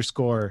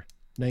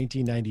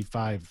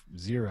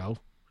 _1995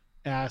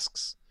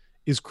 asks,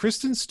 is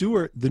Kristen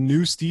Stewart the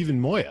new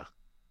Stephen Moya?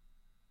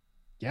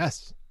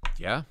 Yes.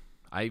 Yeah.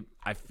 I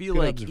feel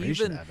Good like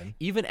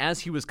even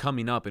as he was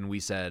coming up and we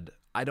said,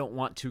 I don't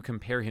want to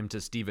compare him to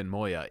Stephen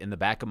Moya, in the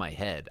back of my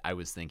head, I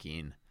was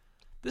thinking,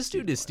 this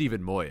dude is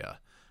Stephen Moya.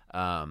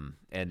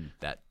 And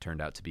that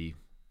turned out to be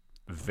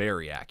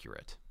very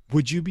accurate.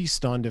 Would you be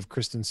stunned if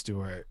Kristen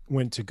Stewart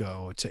went to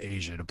go to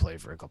Asia to play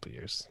for a couple of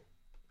years?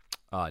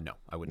 No,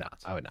 I would not.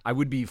 I would not. I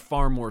would be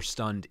far more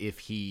stunned if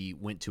he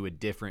went to a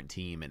different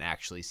team and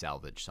actually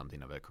salvaged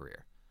something of a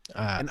career.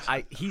 And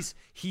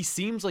he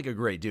seems like a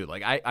great dude.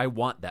 Like I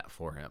want that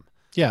for him.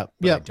 Yeah,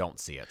 but yeah. I don't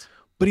see it.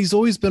 But he's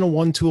always been a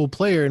one-tool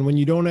player, and when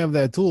you don't have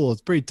that tool,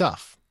 it's pretty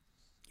tough.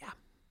 Yeah,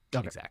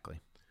 okay. Exactly.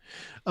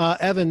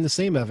 Evan, the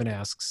same Evan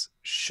asks,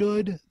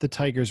 should the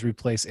Tigers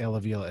replace Al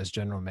Avila as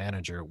general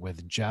manager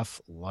with Jeff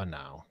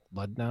Luhnow?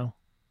 Luhnow?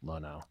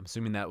 I'm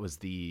assuming that was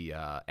the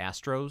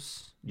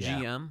Astros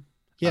GM.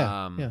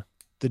 Yeah,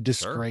 the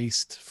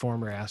disgraced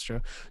former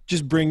Astro.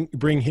 Just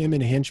bring him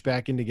and Hinch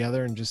back in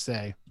together and just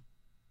say,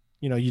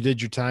 you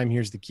did your time.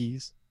 Here's the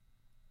keys.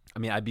 I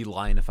mean, I'd be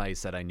lying if I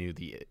said I knew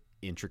the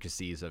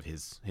intricacies of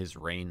his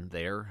reign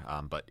there,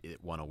 but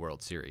it won a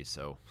World Series,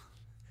 so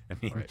I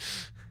mean, right.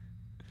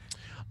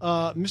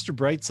 Mr.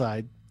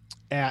 Brightside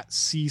at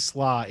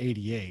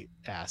CSlaw88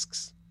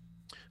 asks,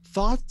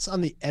 thoughts on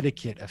the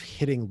etiquette of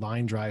hitting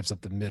line drives up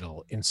the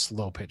middle in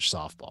slow pitch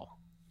softball?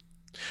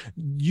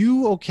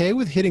 You okay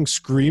with hitting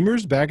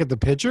screamers back at the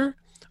pitcher,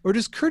 or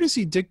does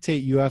courtesy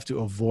dictate you have to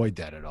avoid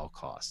that at all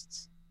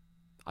costs?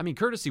 I mean,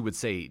 courtesy would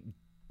say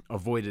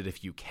avoid it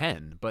if you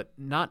can, but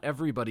not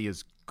everybody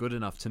is good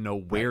enough to know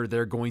where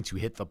they're going to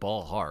hit the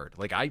ball hard.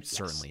 Like I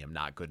certainly am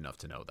not good enough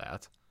to know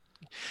that.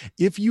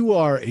 If you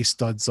are a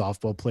stud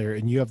softball player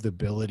and you have the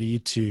ability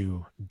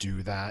to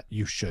do that,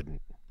 you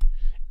shouldn't.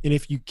 And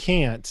if you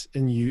can't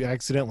and you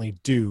accidentally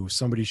do,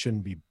 somebody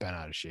shouldn't be bent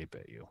out of shape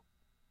at you.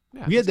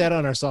 Yeah, we had that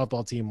on our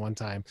softball team one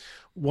time.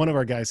 One of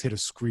our guys hit a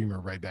screamer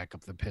right back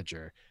up the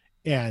pitcher,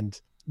 and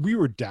we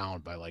were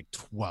down by like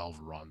 12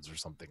 runs or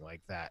something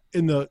like that.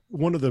 And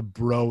one of the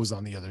bros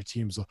on the other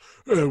team's like,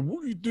 hey,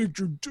 what do you think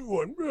you're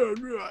doing?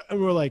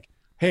 And we're like,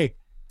 hey,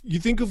 you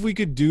think if we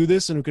could do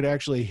this and we could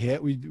actually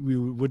hit, we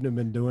wouldn't have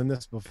been doing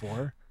this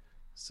before?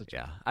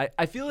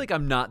 I feel like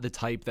I'm not the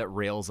type that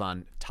rails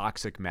on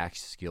toxic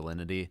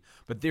masculinity,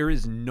 but there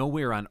is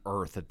nowhere on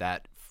earth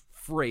that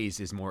phrase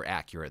is more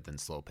accurate than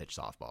slow pitch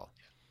softball.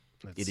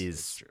 It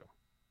is true.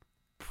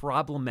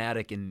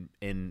 Problematic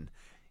in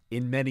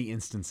many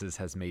instances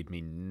has made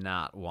me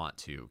not want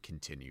to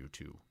continue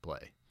to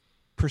play.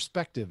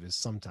 Perspective is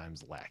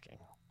sometimes lacking.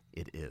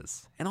 It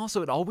is. And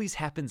also it always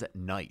happens at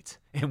night.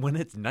 And when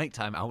it's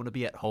nighttime, I want to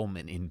be at home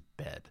and in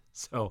bed.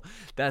 So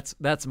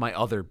that's my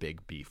other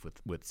big beef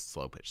with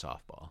slow pitch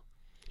softball.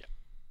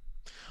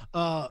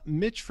 Yeah.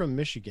 Mitch from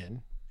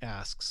Michigan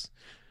asks,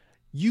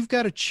 you've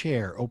got a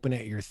chair open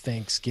at your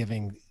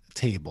Thanksgiving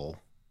table.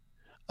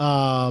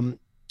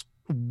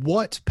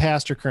 What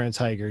past or current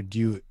Tiger do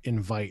you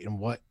invite, and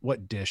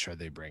what dish are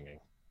they bringing?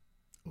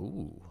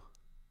 Ooh.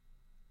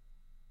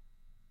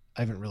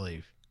 I haven't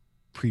really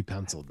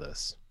pre-penciled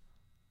this.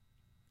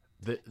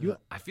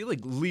 I feel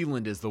like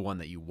Leland is the one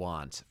that you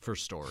want for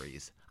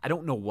stories. I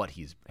don't know what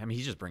he's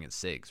just bringing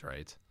cigs,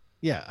 right?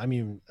 Yeah, I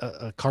mean,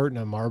 a carton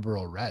of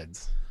Marlboro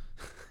Reds.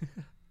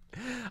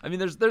 I mean,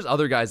 there's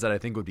other guys that I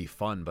think would be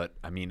fun, but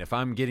I mean, if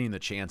I'm getting the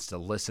chance to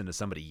listen to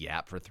somebody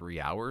yap for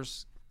 3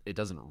 hours, it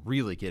doesn't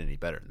really get any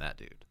better than that,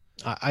 dude.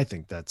 I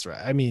think that's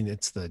right. I mean,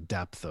 it's the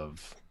depth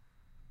of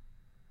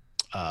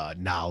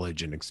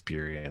knowledge and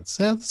experience.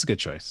 Yeah, that's a good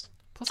choice.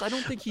 Plus, I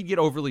don't think he'd get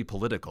overly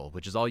political,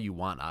 which is all you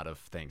want out of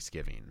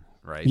Thanksgiving,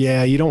 right?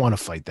 Yeah, you don't want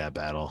to fight that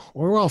battle.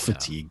 We're all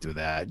fatigued with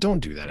that. Don't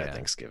do that at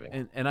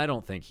Thanksgiving. And I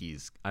don't think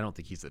he's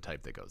the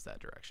type that goes that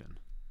direction.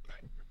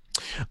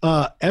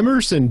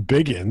 Emerson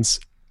Biggins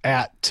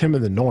at Tim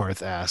in the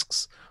North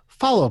asks,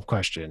 follow-up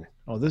question.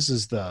 Oh, this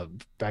is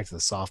back to the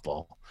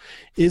softball.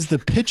 Is the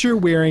pitcher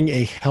wearing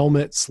a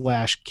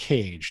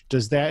helmet/cage?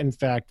 Does that in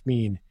fact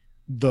mean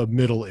the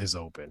middle is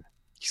open?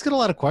 He's got a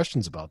lot of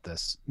questions about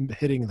this,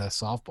 hitting the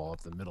softball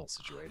at the middle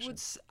situation.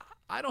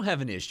 I don't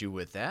have an issue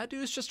with that.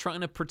 Dude's just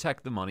trying to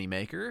protect the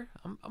moneymaker.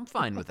 I'm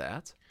fine with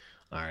that.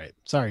 All right.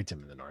 Sorry,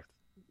 Tim in the North.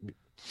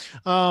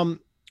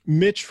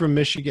 Mitch from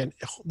Michigan.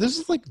 This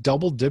is like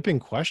double dipping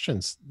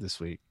questions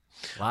this week.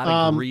 A lot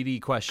of greedy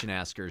question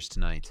askers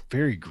tonight.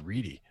 Very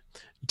greedy.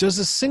 Does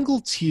a single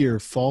tear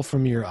fall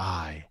from your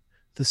eye,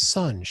 the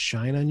sun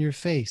shine on your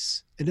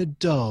face, and a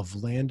dove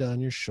land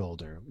on your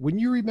shoulder when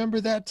you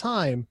remember that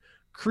time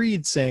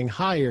Creed sang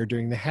Higher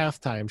during the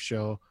halftime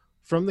show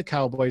from the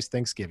Cowboys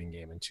Thanksgiving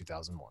game in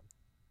 2001?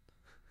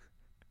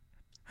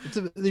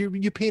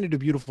 You painted a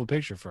beautiful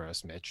picture for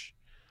us, Mitch.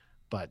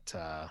 But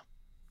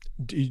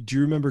do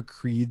you remember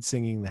Creed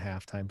singing the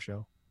halftime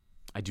show?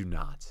 I do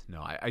not.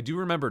 No, I do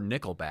remember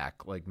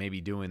Nickelback, like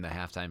maybe doing the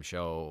halftime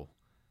show,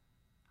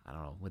 I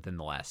don't know, within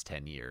the last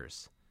 10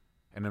 years.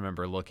 And I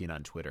remember looking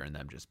on Twitter and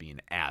them just being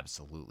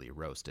absolutely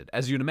roasted,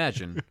 as you'd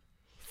imagine,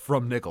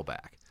 from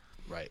Nickelback.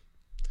 Right.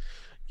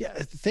 Yeah,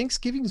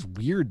 Thanksgiving's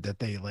weird that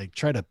they like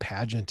try to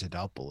pageant it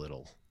up a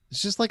little.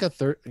 It's just like a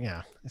third.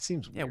 Yeah, it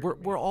seems weird. Yeah,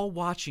 we're all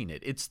watching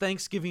it. It's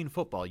Thanksgiving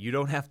football. You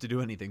don't have to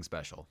do anything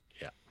special.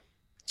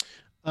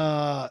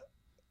 Yeah.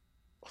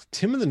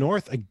 Tim in the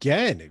North,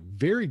 again,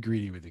 very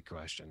greedy with the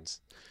questions.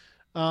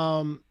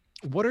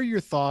 What are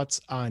your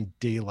thoughts on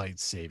daylight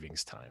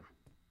savings time?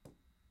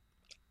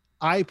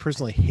 I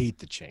personally hate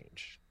the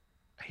change.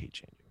 I hate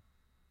changing.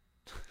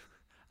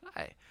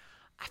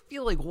 I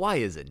feel like, why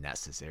is it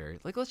necessary?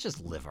 Like, let's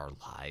just live our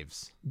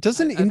lives.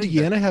 Doesn't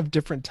Indiana have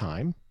different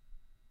time?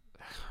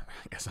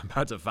 I guess I'm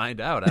about to find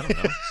out. I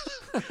don't know.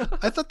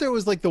 I thought there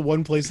was like the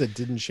one place that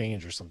didn't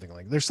change or something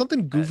like. There's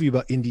something goofy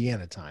about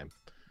Indiana time.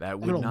 That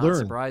would not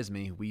surprise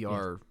me. We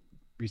are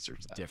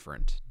research that.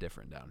 different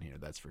down here.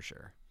 That's for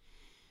sure.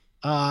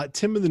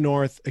 Tim in the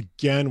North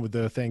again with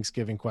the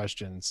Thanksgiving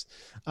questions.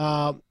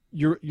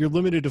 You're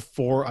limited to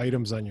 4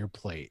 items on your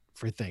plate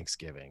for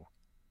Thanksgiving.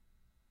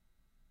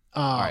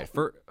 All right.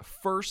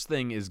 First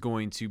thing is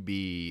going to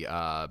be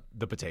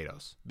the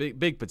potatoes.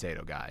 Big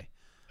potato guy.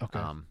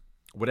 Okay.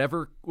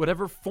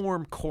 Whatever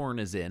form corn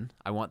is in,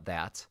 I want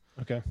that.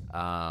 Okay.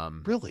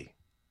 Really?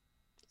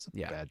 That's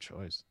a bad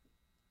choice.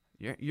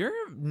 You're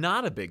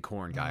not a big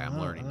corn guy. I'm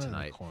learning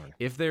tonight.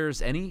 If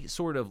there's any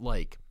sort of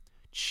like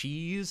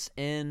cheese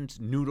and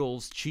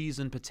noodles, cheese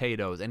and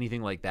potatoes,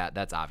 anything like that,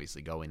 that's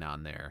obviously going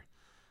on there.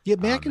 Yeah,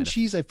 mac and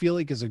cheese, I feel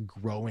like is a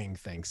growing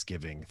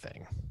Thanksgiving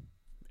thing.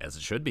 As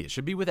it should be. It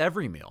should be with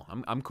every meal.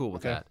 I'm cool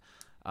with that.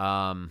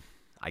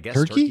 I guess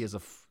turkey is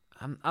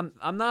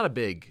I'm not a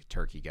big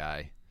turkey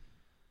guy.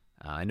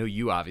 I know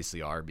you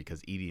obviously are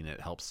because eating it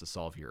helps to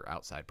solve your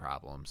outside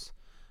problems.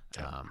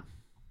 All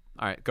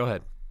right, go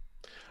ahead.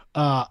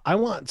 I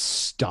want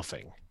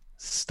stuffing.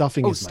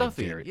 Stuffing is my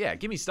favorite. Yeah,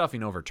 give me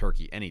stuffing over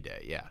turkey any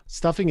day. Yeah.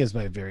 Stuffing is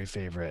my very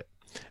favorite.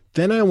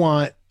 Then I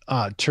want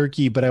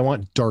turkey, but I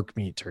want dark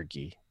meat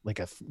turkey, like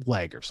a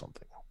leg or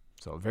something.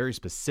 So a very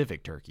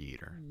specific turkey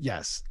eater.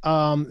 Yes.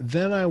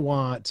 Then I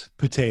want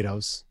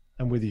potatoes.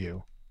 I'm with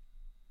you.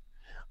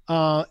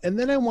 And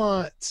then I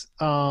want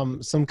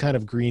some kind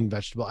of green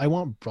vegetable. I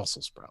want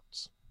Brussels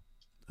sprouts.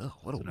 Oh,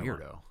 what a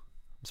weirdo.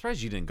 I'm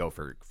surprised you didn't go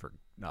for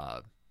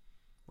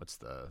what's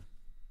the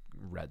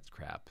red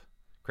crap?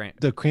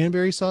 The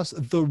cranberry sauce.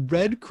 The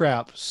red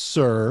crap,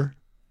 sir,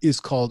 is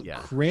called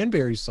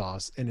cranberry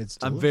sauce, and it's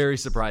delicious. I'm very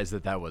surprised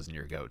that wasn't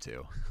your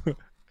go-to.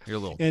 You're a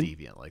little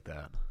deviant like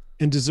that.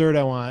 In dessert,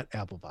 I want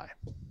apple pie.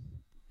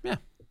 Yeah.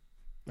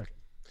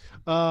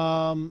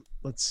 Okay.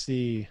 Let's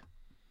see.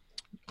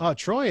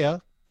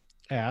 Troya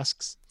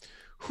asks,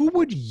 who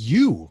would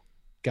you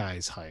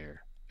guys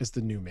hire as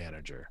the new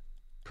manager,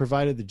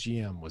 provided the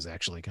GM was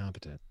actually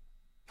competent?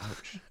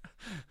 Ouch.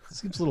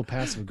 Seems a little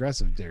passive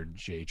aggressive there,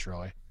 Jay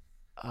Troy.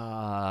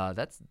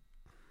 That's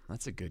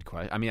a good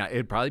question. I mean,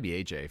 it'd probably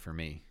be AJ for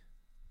me.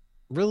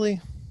 Really?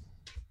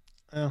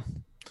 Yeah.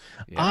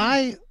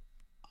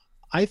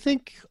 I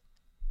think,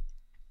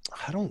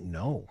 I don't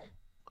know.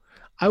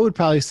 I would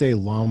probably say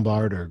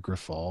Lombard or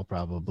Griffal,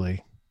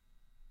 probably.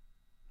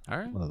 All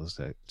right. One of those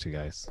two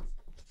guys.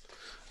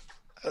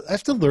 I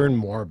have to learn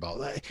more about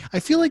that. I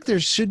feel like there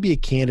should be a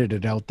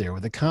candidate out there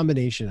with a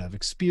combination of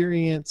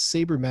experience,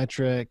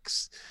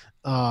 sabermetrics,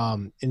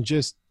 and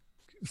just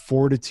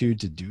fortitude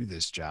to do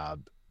this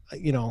job,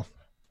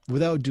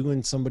 without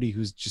doing somebody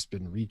who's just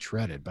been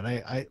retreaded. But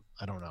I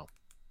don't know.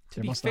 To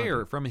be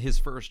fair, from his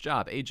first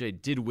job,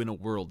 AJ did win a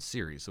World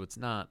Series, so it's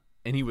not,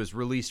 and he was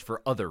released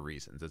for other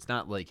reasons. It's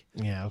not like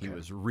he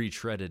was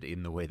retreaded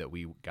in the way that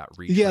we got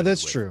retreaded. Yeah,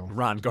 that's true.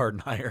 Ron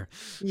Gardenhire.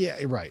 Yeah,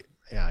 right.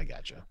 Yeah, I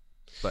gotcha.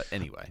 But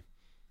anyway.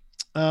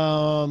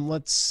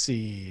 Let's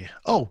see.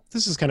 Oh,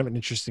 this is kind of an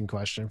interesting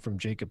question from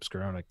Jacob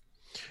Skoronik.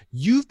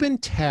 You've been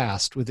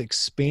tasked with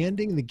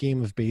expanding the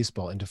game of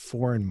baseball into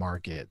foreign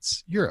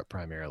markets, Europe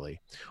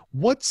primarily.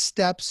 What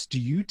steps do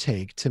you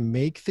take to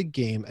make the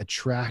game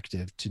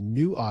attractive to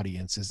new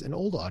audiences and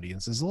old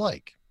audiences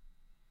alike?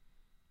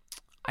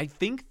 I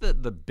think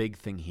that the big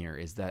thing here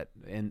is that,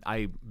 and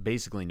I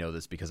basically know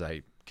this because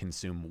I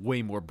consume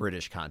way more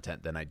British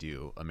content than I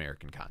do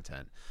American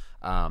content.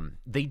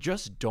 They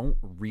just don't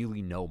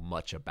really know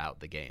much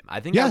about the game.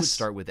 I think I would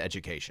start with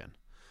education.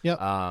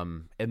 Yeah.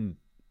 And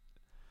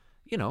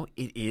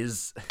it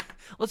is,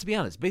 let's be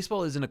honest,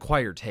 baseball is an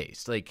acquired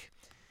taste. Like,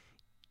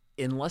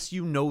 unless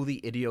you know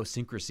the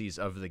idiosyncrasies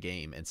of the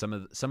game and some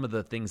of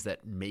the things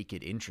that make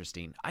it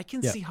interesting, I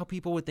can see how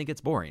people would think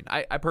it's boring.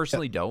 I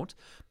personally don't,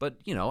 but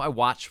I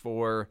watch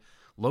for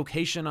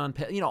location on,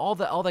 all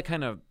that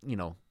kind of,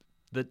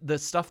 the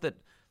stuff that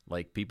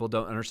like people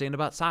don't understand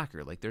about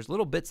soccer. Like, there's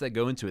little bits that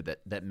go into it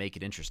that make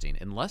it interesting.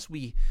 Unless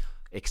we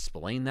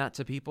explain that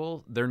to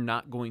people, they're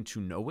not going to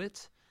know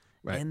it.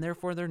 Right. And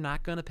therefore, they're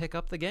not going to pick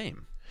up the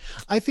game.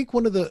 I think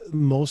one of the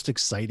most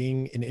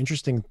exciting and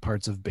interesting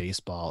parts of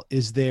baseball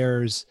is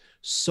there's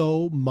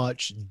so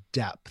much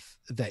depth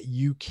that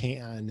you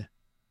can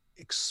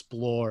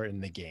explore in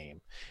the game.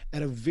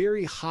 At a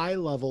very high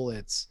level,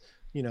 it's,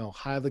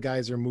 how the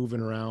guys are moving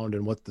around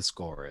and what the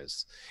score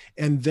is.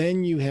 And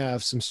then you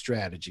have some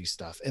strategy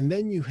stuff. And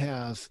then you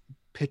have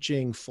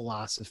pitching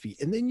philosophy,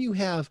 and then you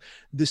have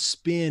the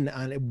spin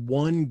on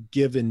one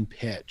given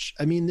pitch.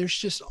 I mean, there's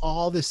just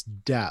all this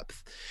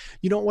depth.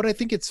 What I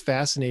think it's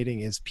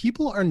fascinating is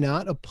people are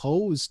not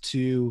opposed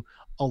to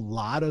a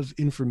lot of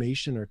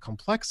information or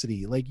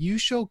complexity. Like, you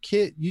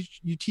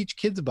teach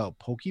kids about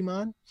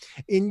Pokemon,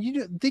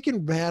 and they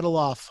can rattle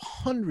off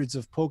hundreds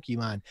of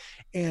Pokemon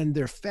and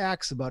their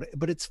facts about it,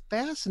 but it's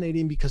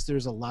fascinating because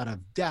there's a lot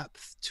of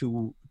depth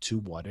to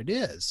what it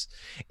is.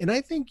 And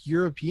I think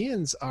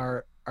Europeans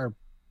are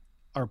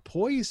are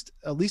poised,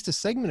 at least a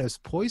segment is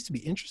poised to be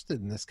interested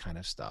in this kind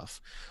of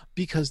stuff,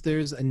 because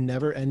there's a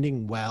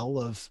never-ending well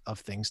of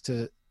things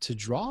to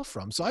draw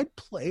from. So I'd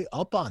play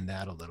up on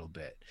that a little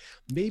bit.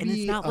 Maybe, and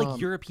it's not like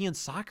European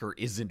soccer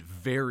isn't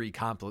very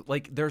complicated.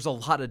 Like, there's a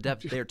lot of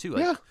depth there too.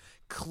 Like,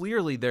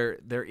 clearly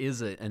there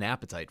is an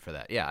appetite for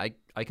that. Yeah,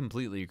 I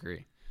completely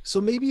agree. So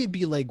maybe it'd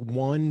be like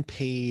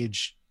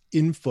 1-page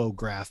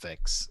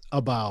infographics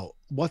about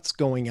what's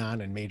going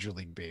on in Major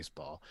League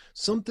Baseball.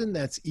 Something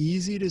that's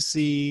easy to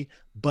see,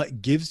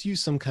 but gives you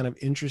some kind of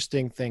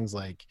interesting things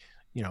like,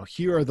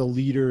 here are the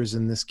leaders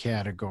in this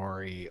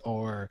category,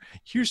 or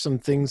here's some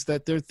things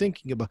that they're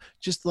thinking about.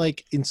 Just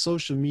like in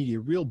social media,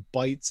 real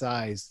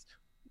bite-sized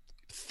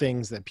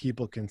things that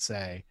people can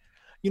say.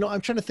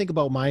 I'm trying to think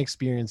about my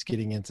experience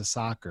getting into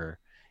soccer.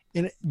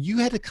 And you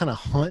had to kind of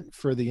hunt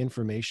for the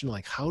information,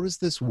 like, how does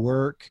this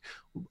work?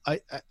 I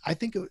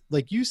think,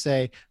 like you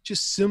say,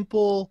 just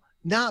simple,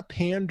 not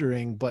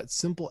pandering, but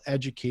simple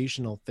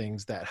educational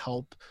things that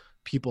help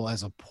people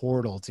as a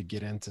portal to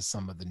get into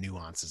some of the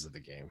nuances of the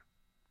game.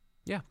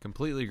 Yeah,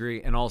 completely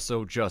agree. And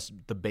also just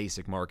the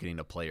basic marketing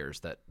of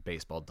players that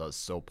baseball does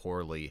so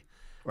poorly.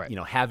 Right.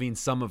 Having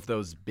some of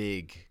those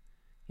big,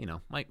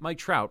 Mike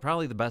Trout,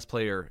 probably the best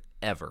player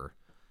ever.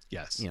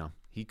 Yes.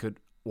 He could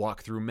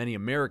walk through many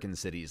American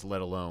cities, let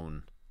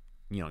alone,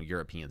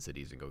 European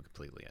cities, and go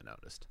completely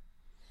unnoticed.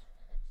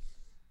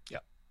 Yeah.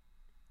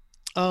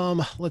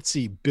 Let's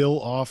see.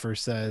 Bill Offer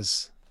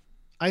says,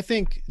 I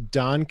think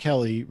Don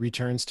Kelly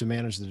returns to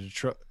manage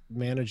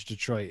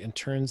Detroit and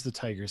turns the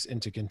Tigers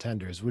into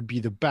contenders would be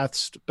the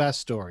best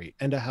story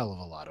and a hell of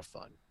a lot of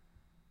fun.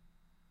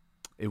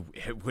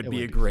 It would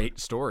be a great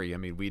story. I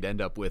mean, we'd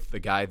end up with the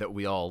guy that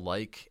we all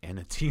like and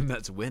a team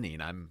that's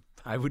winning.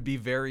 I would be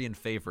very in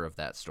favor of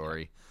that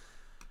story.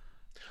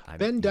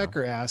 Ben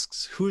Decker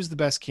asks, who is the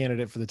best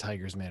candidate for the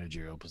Tigers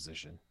managerial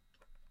position?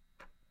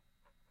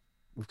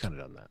 We've kind of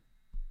done that.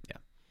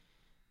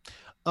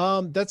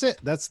 Yeah. That's it.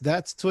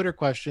 That's Twitter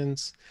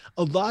questions.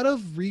 A lot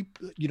of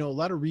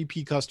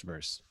repeat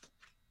customers,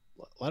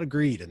 a lot of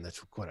greed in the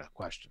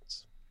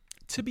questions.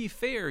 To be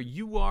fair,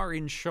 you are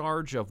in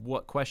charge of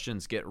what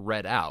questions get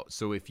read out.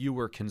 So if you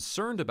were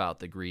concerned about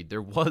the greed,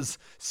 there was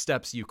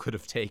steps you could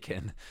have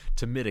taken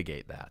to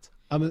mitigate that.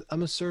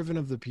 I'm a servant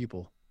of the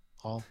people,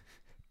 Hall.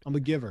 I'm a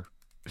giver.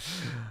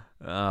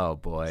 Oh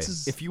boy!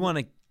 If you want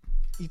to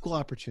equal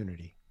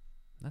opportunity,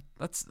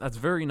 that's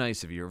very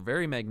nice of you. You're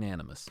very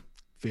magnanimous.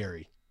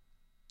 Very.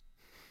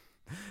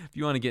 If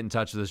you want to get in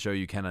touch with the show,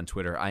 you can on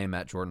Twitter. I am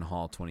at Jordan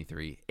Hall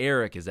 23.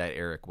 Eric is at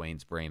Eric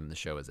Wayne's Brain, and the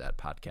show is at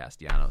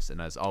Podcastellanos.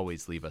 And as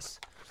always, leave us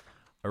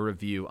a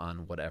review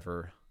on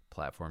whatever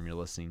platform you're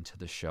listening to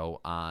the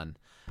show on.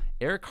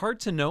 Eric, hard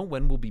to know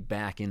when we'll be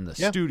back in the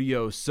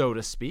studio, so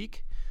to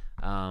speak.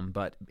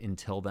 But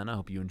until then, I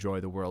hope you enjoy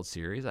the World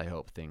Series. I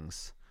hope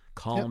things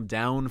calm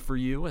down for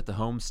you at the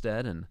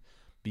homestead and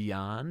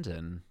beyond.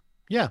 And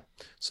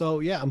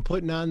so I'm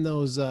putting on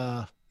those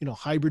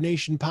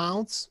hibernation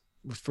pounds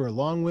for a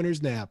long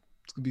winter's nap.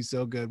 It's gonna be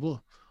so good.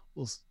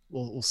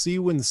 We'll see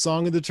when the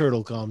song of the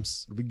turtle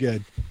comes. It'll be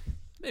good.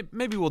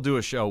 Maybe we'll do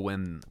a show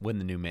when the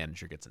new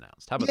manager gets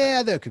announced. How about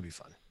that? That could be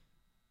fun.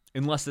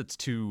 Unless it's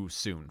too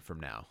soon from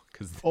now,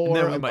 because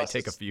then we might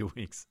take a few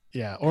weeks.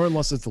 Yeah, or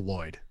unless it's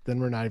Lloyd, then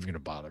we're not even going to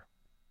bother.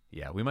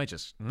 Yeah, we might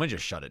just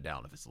shut it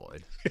down if it's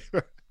Lloyd.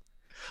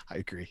 I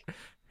agree.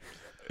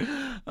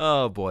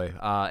 Oh boy!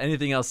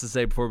 Anything else to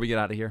say before we get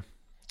out of here?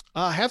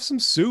 Have some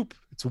soup.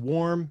 It's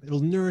warm. It'll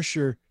nourish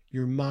your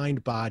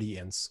mind, body,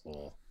 and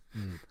soul.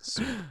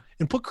 Soup.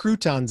 And put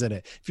croutons in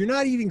it. If you're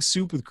not eating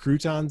soup with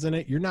croutons in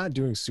it, you're not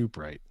doing soup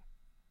right.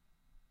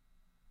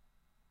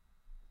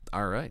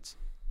 All right.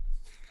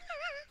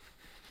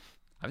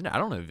 I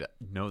don't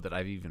know that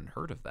I've even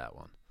heard of that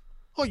one.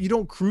 Oh, you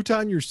don't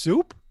crouton your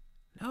soup?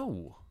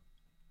 No.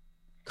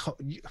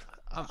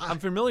 I'm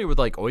familiar with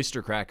like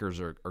oyster crackers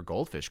or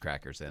goldfish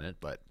crackers in it,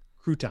 but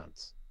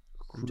croutons.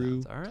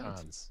 All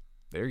right.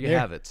 There you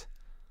have it.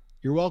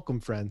 You're welcome,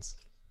 friends.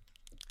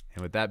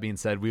 And with that being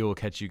said, we will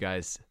catch you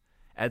guys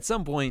at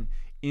some point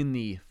in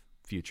the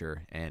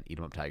future. And eat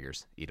 'em up,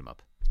 Tigers. Eat 'em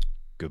up.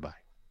 Goodbye.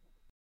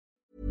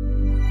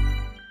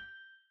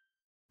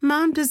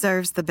 Mom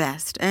deserves the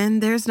best,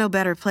 and there's no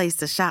better place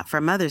to shop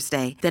for Mother's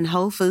Day than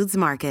Whole Foods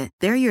Market.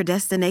 They're your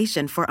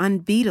destination for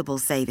unbeatable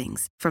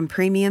savings, from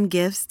premium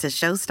gifts to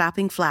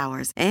show-stopping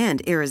flowers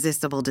and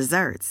irresistible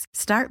desserts.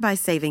 Start by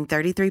saving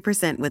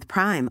 33% with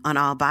Prime on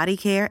all body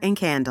care and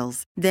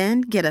candles.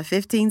 Then get a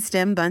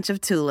 15-stem bunch of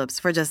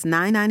tulips for just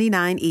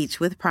 $9.99 each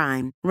with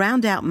Prime.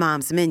 Round out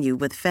Mom's menu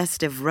with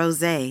festive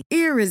rosé,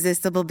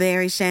 irresistible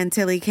berry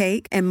chantilly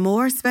cake, and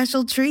more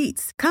special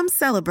treats. Come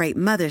celebrate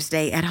Mother's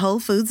Day at Whole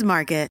Foods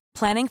Market.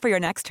 Planning for your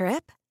next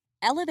trip?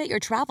 Elevate your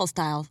travel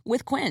style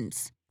with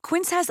Quince.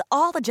 Quince has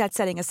all the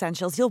jet-setting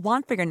essentials you'll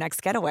want for your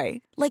next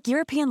getaway, like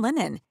European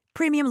linen,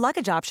 premium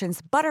luggage options,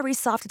 buttery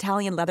soft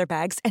Italian leather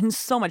bags, and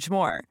so much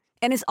more.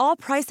 And is all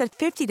priced at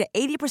 50 to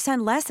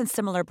 80% less than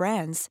similar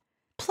brands.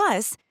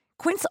 Plus,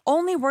 Quince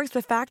only works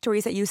with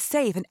factories that use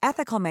safe and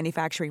ethical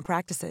manufacturing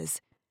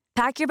practices.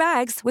 Pack your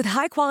bags with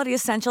high-quality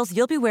essentials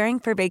you'll be wearing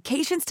for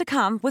vacations to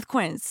come with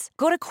Quince.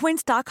 Go to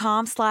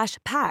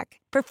quince.com/pack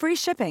for free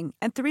shipping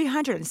and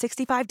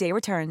 365-day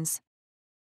returns.